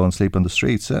here, to go and sleep on the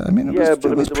streets. I mean, it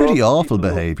was pretty awful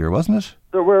behaviour, wasn't it?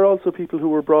 There were also people who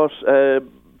were brought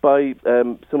by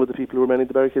some of the people who were manning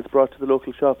the barricades, brought to the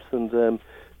local shops and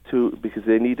because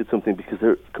they needed something, because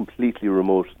they're completely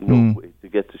remote, no way to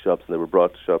get to shops, and they were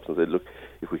brought to shops and said, "Look,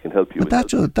 if we can help you." But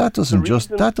that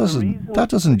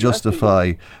doesn't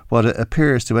justify what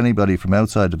appears to anybody from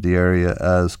outside of the area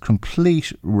as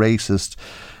complete racist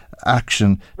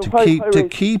action to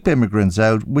keep immigrants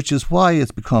out, which is why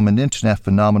it's become an internet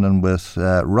phenomenon with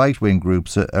right-wing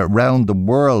groups around the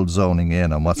world zoning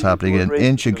in on what's happening in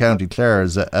Inch and County Clare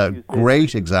is a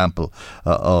great example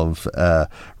of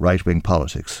right-wing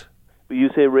politics. But you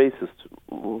say racist.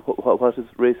 What is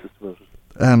racist about it?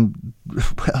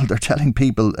 Well, they're telling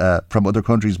people from other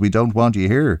countries, we don't want you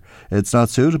here. It's not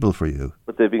suitable for you.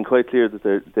 But they've been quite clear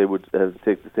that they would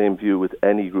take the same view with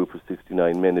any group of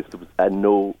 69 men if there was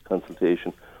no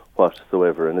consultation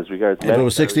whatsoever. And as regards... If it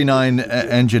was 69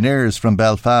 engineers from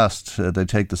Belfast, they'd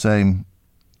take the same...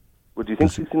 Would you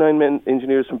think 69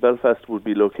 engineers from Belfast would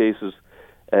be located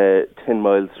 10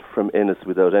 miles from Ennis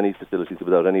without any facilities,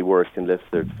 without any work, and left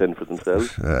there to fend for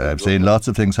themselves? I've seen lots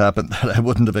of things happen that I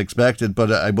wouldn't have expected,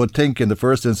 but I would think in the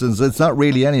first instance it's not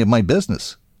really any of my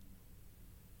business.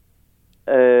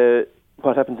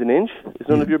 What happens in Inch is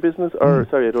none of your business? Or,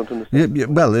 sorry, I don't understand. Yeah,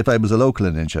 well, if I was a local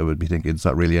in Inch, I would be thinking it's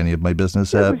not really any of my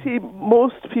business. Yeah, you see,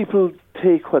 most people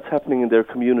take what's happening in their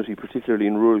community, particularly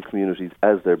in rural communities,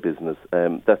 as their business.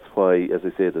 That's why, as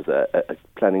I say, there's a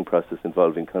planning process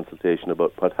involving consultation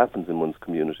about what happens in one's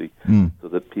community, so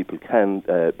that people can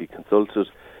be consulted,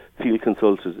 feel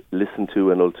consulted, listened to,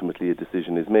 and ultimately a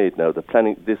decision is made. Now, the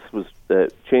planning, this was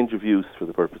change of use for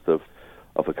the purpose of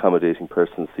accommodating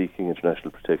persons seeking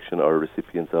international protection or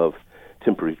recipients of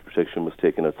temporary protection was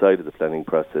taken outside of the planning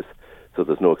process, so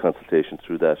there's no consultation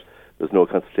through that. There's no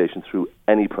consultation through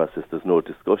any process. There's no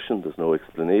discussion. There's no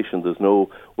explanation. There's no,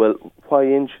 well, why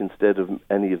Inch instead of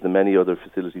any of the many other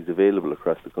facilities available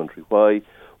across the country? Why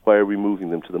are we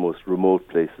moving them to the most remote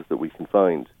places that we can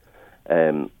find?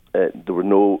 There were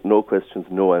no questions,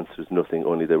 no answers, nothing.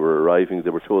 Only they were arriving. They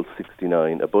were told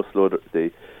 69. A busload.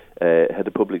 They had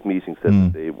a public meeting, said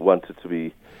that they wanted to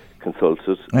be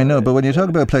consulted. I know, but when you talk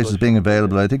about places being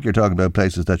available, I think you're talking about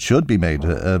places that should be made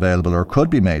available or could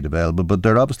be made available, but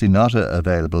they're obviously not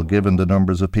available given the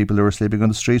numbers of people who are sleeping on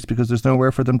the streets because there's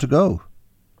nowhere for them to go.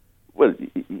 Well,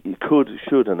 it could,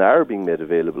 should, and are being made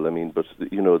available. I mean, but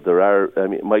there are. I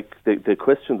mean, Mike, the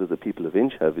question that the people of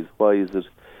Inch have is why is it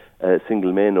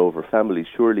single men over families?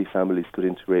 Surely families could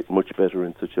integrate much better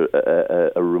in such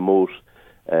a remote.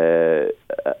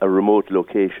 A remote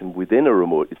location within a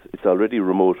remote. It's already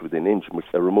remote within Inch,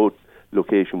 a remote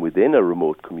location within a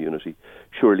remote community.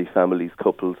 Surely families,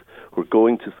 couples who are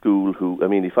going to school. Who, I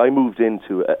mean, if I moved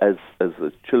into as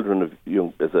a children of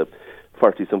as a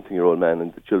 40-something-year-old man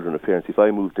and the children of parents, if I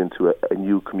moved into a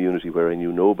new community where I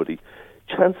knew nobody,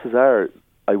 chances are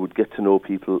I would get to know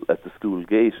people at the school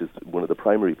gate is one of the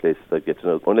primary places I'd get to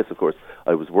know, unless, of course,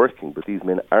 I was working. But these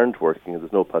men aren't working, and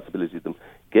there's no possibility of them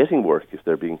getting work if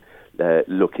they're being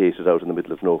located out in the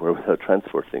middle of nowhere without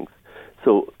transport links.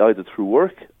 So either through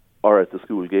work or at the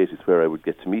school gate is where I would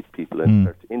get to meet people and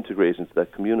start to integrate into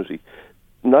that community.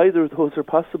 Neither of those are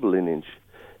possible in Inch.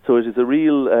 So it is a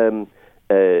real,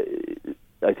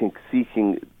 I think,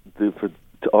 seeking to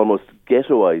almost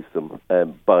ghettoise them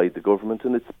by the government,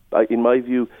 and it's, in my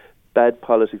view, bad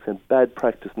politics and bad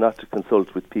practice not to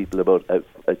consult with people about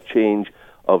a change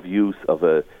of use of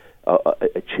a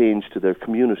change to their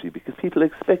community, because people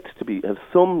expect to have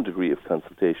some degree of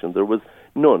consultation. There was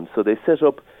none, so they set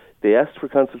up. They asked for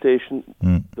consultation.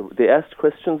 They asked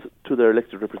questions to their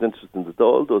elected representatives, and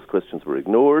all those questions were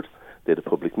ignored. They had a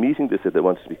public meeting. They said they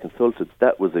wanted to be consulted.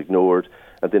 That was ignored,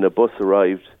 and then a bus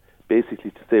arrived,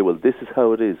 basically to say, well, this is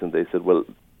how it is. And they said, well,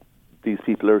 these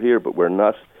people are here, but we're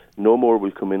not. No more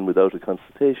will come in without a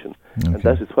consultation. Okay. And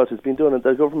that is what has been done. And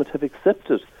the government have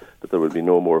accepted that there will be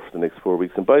no more for the next 4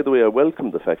 weeks. And by the way, I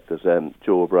welcome the fact that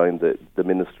Joe O'Brien, the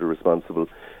minister responsible,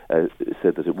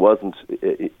 said that it wasn't,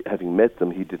 having met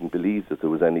them, he didn't believe that there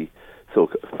was any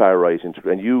so far-right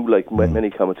integration. And you, like many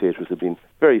commentators, have been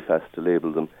very fast to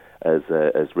label them as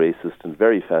racist and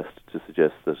very fast to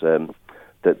suggest that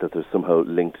that they're somehow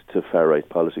linked to far-right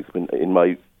politics. But in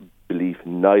my belief,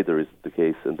 neither is the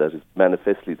case, and that is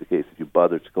manifestly the case if you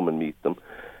bother to come and meet them.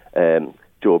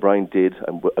 Joe O'Brien did,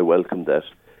 and I welcome that.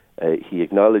 He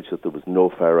acknowledged that there was no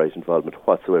far-right involvement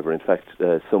whatsoever. In fact,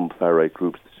 some far-right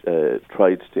groups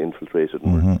tried to infiltrate it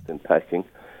and were in packing.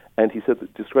 And he said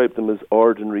that, described them as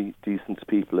ordinary, decent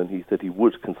people, and he said he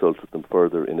would consult with them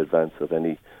further in advance of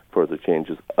any further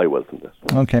changes. I welcome that.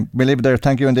 OK, we'll leave it there.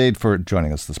 Thank you indeed for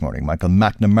joining us this morning. Michael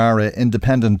McNamara,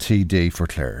 Independent TD for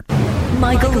Clare.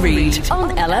 Michael Reade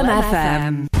on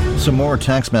LMFM. Some more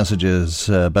text messages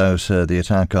about the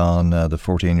attack on the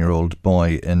 14-year-old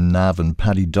boy in Navan.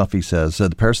 Paddy Duffy says the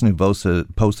person who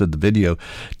posted the video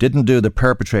didn't do the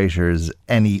perpetrators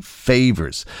any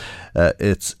favours.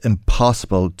 It's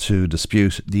impossible to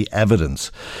dispute the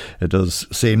evidence. It does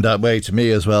seem that way to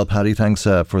me as well, Paddy. Thanks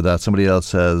for that. Somebody else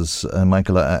says,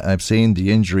 Michael, I've seen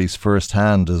the injuries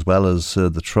firsthand as well as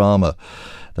the trauma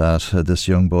that this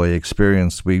young boy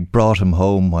experienced. We brought him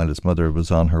home while his mother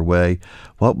was on her way.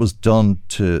 What was done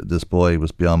to this boy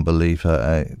was beyond belief.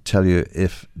 I tell you,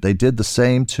 if they did the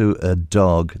same to a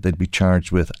dog, they'd be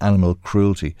charged with animal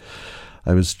cruelty.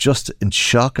 I was just in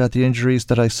shock at the injuries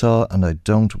that I saw, and I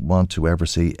don't want to ever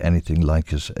see anything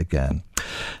like it again.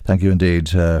 Thank you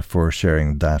indeed for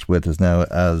sharing that with us. Now,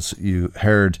 as you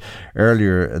heard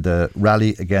earlier, the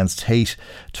rally against hate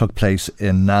took place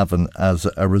in Navan as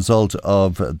a result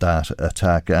of that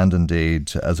attack, and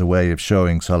indeed as a way of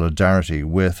showing solidarity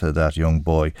with that young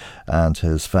boy and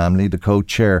his family. The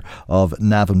co-chair of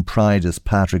Navan Pride is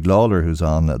Patrick Lawler, who's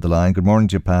on the line. Good morning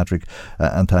to you, Patrick,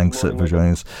 and thanks for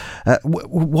joining us.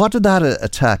 What did that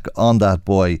attack on that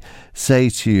boy say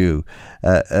to you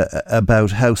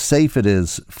about how safe it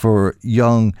is for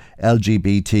young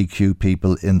LGBTQ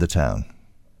people in the town?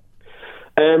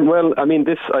 Well, I mean,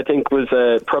 this, I think, was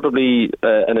probably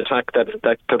an attack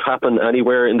that could happen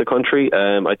anywhere in the country.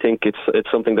 I think it's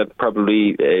something that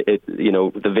probably,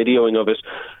 the videoing of it,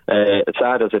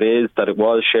 sad as it is, that it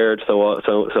was shared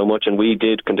so much, and we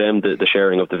did condemn the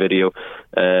sharing of the video.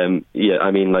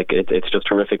 It's just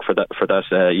horrific for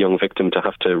that young victim to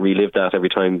have to relive that every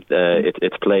time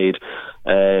it's played.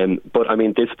 But I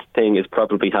mean, this thing is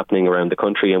probably happening around the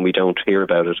country, and we don't hear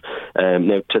about it.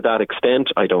 Now, to that extent,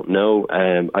 I don't know.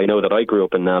 I know that I grew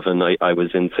up in Navan. I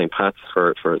was in St. Pat's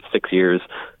for 6 years.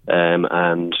 And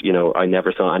I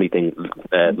never saw anything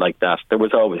like that. There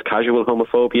was always casual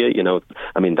homophobia.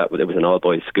 It was an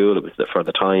all-boys school. It was for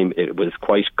the time. It was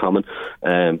quite common.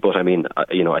 But I mean,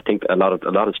 I think a lot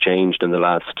has changed in the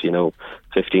last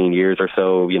 15 years or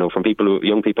so. From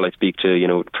young people I speak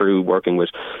to, through working with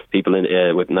people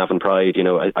with Navan Pride.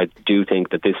 I do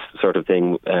think that this sort of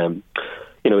thing.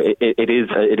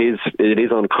 It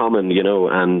is uncommon,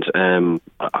 and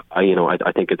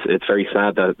I think it's very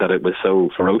sad that it was so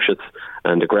ferocious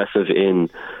and aggressive in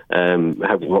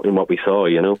what we saw,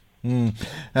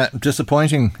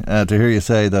 Disappointing to hear you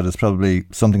say that it's probably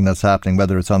something that's happening,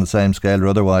 whether it's on the same scale or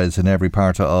otherwise, in every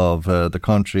part of the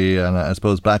country, and I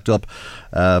suppose backed up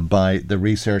by the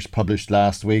research published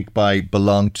last week by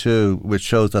Belong To, which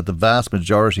shows that the vast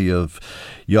majority of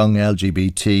young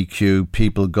LGBTQ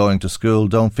people going to school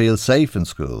don't feel safe in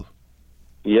school.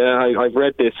 Yeah, I've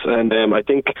read this, and I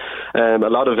think a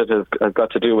lot of it has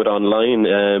got to do with online,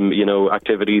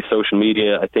 activities, social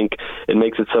media. I think it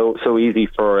makes it so easy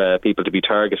for people to be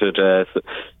targeted,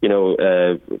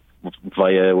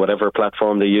 via whatever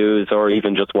platform they use, or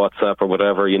even just WhatsApp or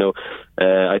whatever.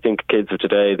 I think kids of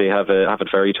today, they have it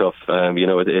very tough.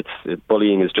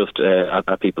 Bullying is just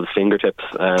at people's fingertips.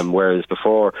 Whereas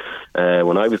before,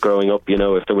 when I was growing up,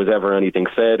 if there was ever anything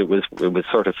said, it was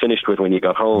sort of finished with when you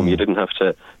got home. You didn't have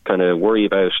to kind of worry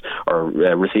about or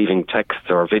receiving texts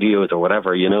or videos or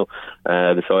whatever.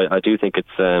 So I do think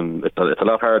it's a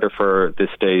lot harder for this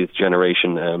day's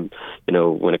generation.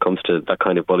 When it comes to that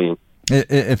kind of bullying.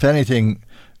 If anything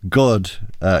good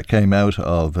came out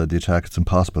of the attack, it's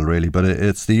impossible really, but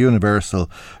it's the universal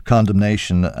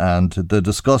condemnation and the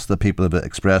disgust that people have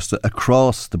expressed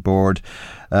across the board.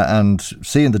 And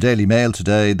seeing the Daily Mail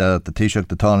today that the Taoiseach,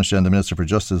 the Taoiseach and the Minister for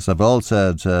Justice have all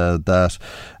said that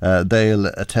they'll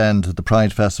attend the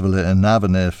Pride Festival in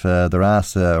Navan if they're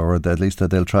asked, or at least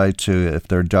that they'll try to, if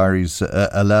their diaries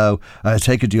allow. I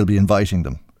take it you'll be inviting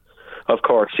them. Of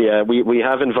course, yeah. We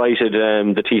have invited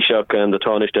the Taoiseach and the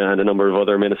Taoiseach and a number of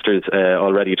other ministers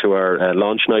already to our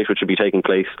launch night, which will be taking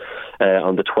place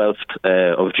on the 12th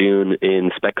of June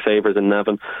in Specsavers in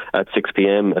Navan at 6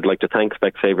 p.m. I'd like to thank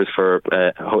Specsavers for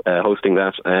hosting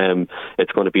that.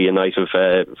 It's going to be a night of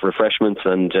refreshments,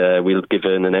 and we'll give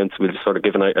an announcement. We'll just sort of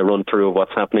give a run through of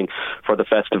what's happening for the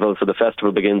festival. So the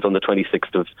festival begins on the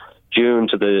 26th of June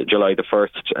to the July the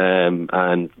 1st,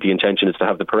 and the intention is to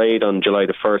have the parade on July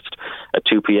the 1st at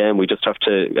 2 p.m. We just have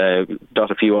to dot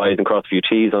a few I's and cross a few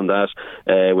T's on that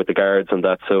with the guards and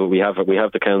that. So we have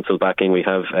the council backing. We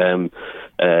have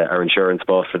our insurance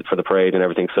bought for the parade and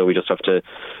everything. So we just have to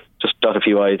dot a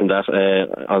few I's in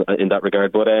that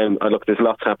regard. But look, there's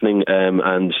lots happening,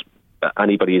 and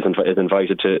anybody is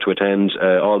invited to attend.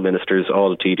 All ministers,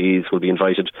 all TDs will be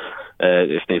invited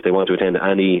if they want to attend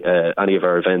any of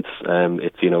our events.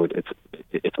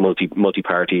 it's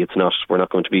multi-party. It's not. We're not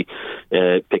going to be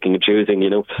picking and choosing,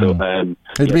 So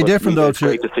it'll be different, though. It's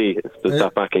great to see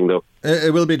that backing, though.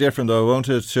 It will be different, though, won't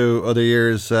it, to other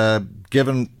years,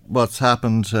 given what's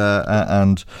happened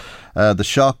and the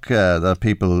shock that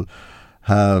people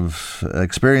have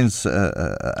experienced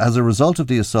as a result of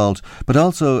the assault, but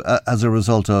also as a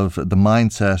result of the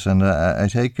mindset. And I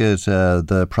take it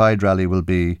the Pride rally will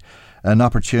be an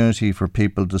opportunity for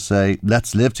people to say,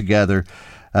 let's live together,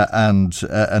 and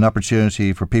an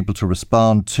opportunity for people to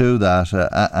respond to that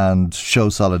and show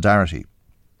solidarity.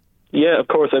 Yeah, of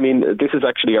course. I mean, this is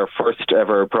actually our first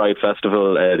ever Pride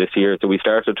Festival this year. So we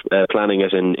started planning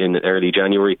it in early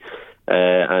January.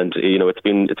 And it's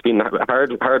been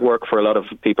hard work for a lot of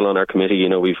people on our committee.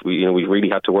 We've really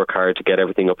had to work hard to get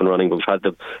everything up and running. We've had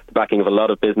the backing of a lot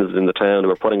of businesses in the town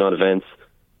who are putting on events.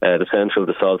 The Central,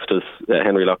 the Solstice,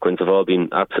 Henry Loughran's have all been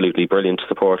absolutely brilliant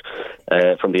support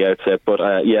from the outset. But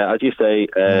as you say,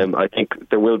 I think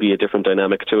there will be a different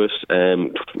dynamic to it.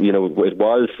 It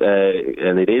was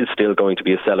and it is still going to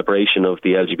be a celebration of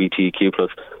the LGBTQ plus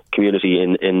community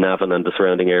in Navan and the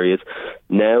surrounding areas.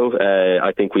 Now,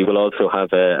 I think we will also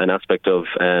have an aspect of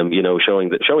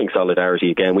showing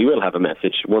solidarity again. We will have a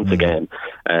message once again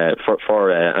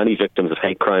for any victims of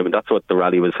hate crime, and that's what the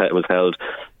rally was held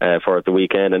for at the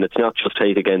weekend. And it's not just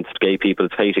hate against gay people;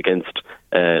 it's hate against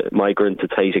migrants,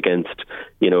 it's hate against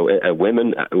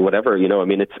women, whatever.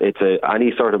 It's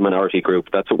any sort of minority group.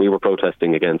 That's what we were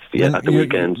protesting against at the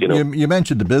weekend. You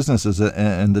mentioned the businesses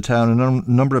in the town, and a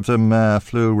number of them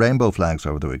flew rainbow flags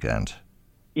over the weekend.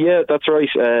 Yeah, that's right.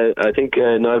 I think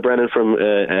Niall Brennan from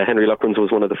Henry Loughran's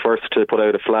was one of the first to put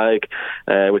out a flag,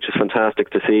 which is fantastic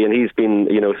to see. And he's been,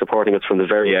 supporting us from the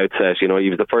very outset. He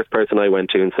was the first person I went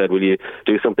to and said, will you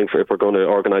do something if we're going to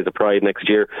organise a Pride next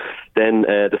year? Then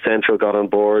the Central got on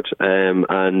board,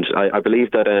 and I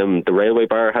believe that the Railway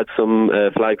Bar had some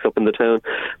flags up in the town.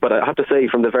 But I have to say,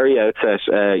 from the very outset,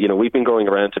 we've been going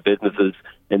around to businesses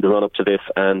in the run-up to this,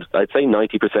 and I'd say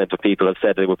 90% of people have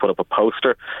said they would put up a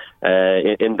poster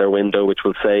in their window which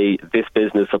will say this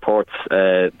business supports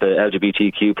the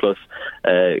LGBTQ plus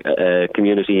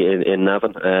community in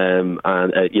Navan, and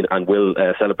will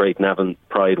celebrate Navan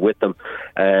Pride with them.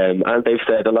 And they've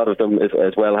said a lot of them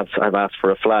as well have asked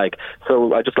for a flag.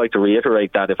 So I'd just like to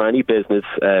reiterate that if any business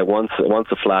wants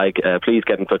a flag, please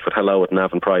get in touch with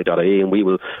hello@navanpride.ie and we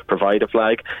will provide a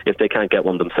flag if they can't get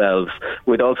one themselves.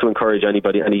 We'd also encourage any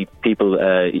people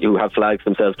who have flags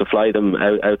themselves to fly them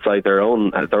outside their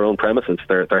own premises,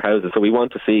 their houses. So we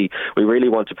really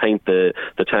want to paint the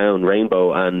town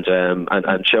rainbow and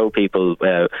show people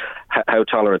how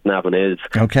tolerant Navan is.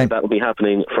 Okay. That will be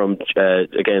happening from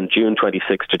again June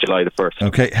 26th to July the 1st.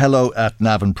 Okay,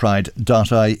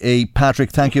 hello@navanpride.ie.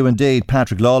 Patrick, thank you indeed.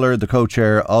 Patrick Lawler, the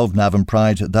co-chair of Navan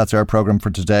Pride. That's our programme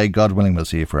for today. God willing, we'll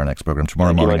see you for our next programme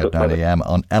tomorrow morning at 9 a.m.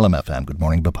 on LMFM. Good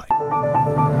morning, bye-bye.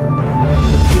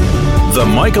 The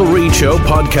Michael Reade Show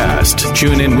podcast.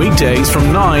 Tune in weekdays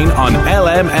from 9 on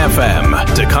LMFM.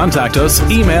 To contact us,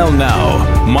 email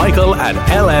now,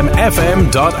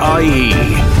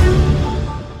 michael@lmfm.ie.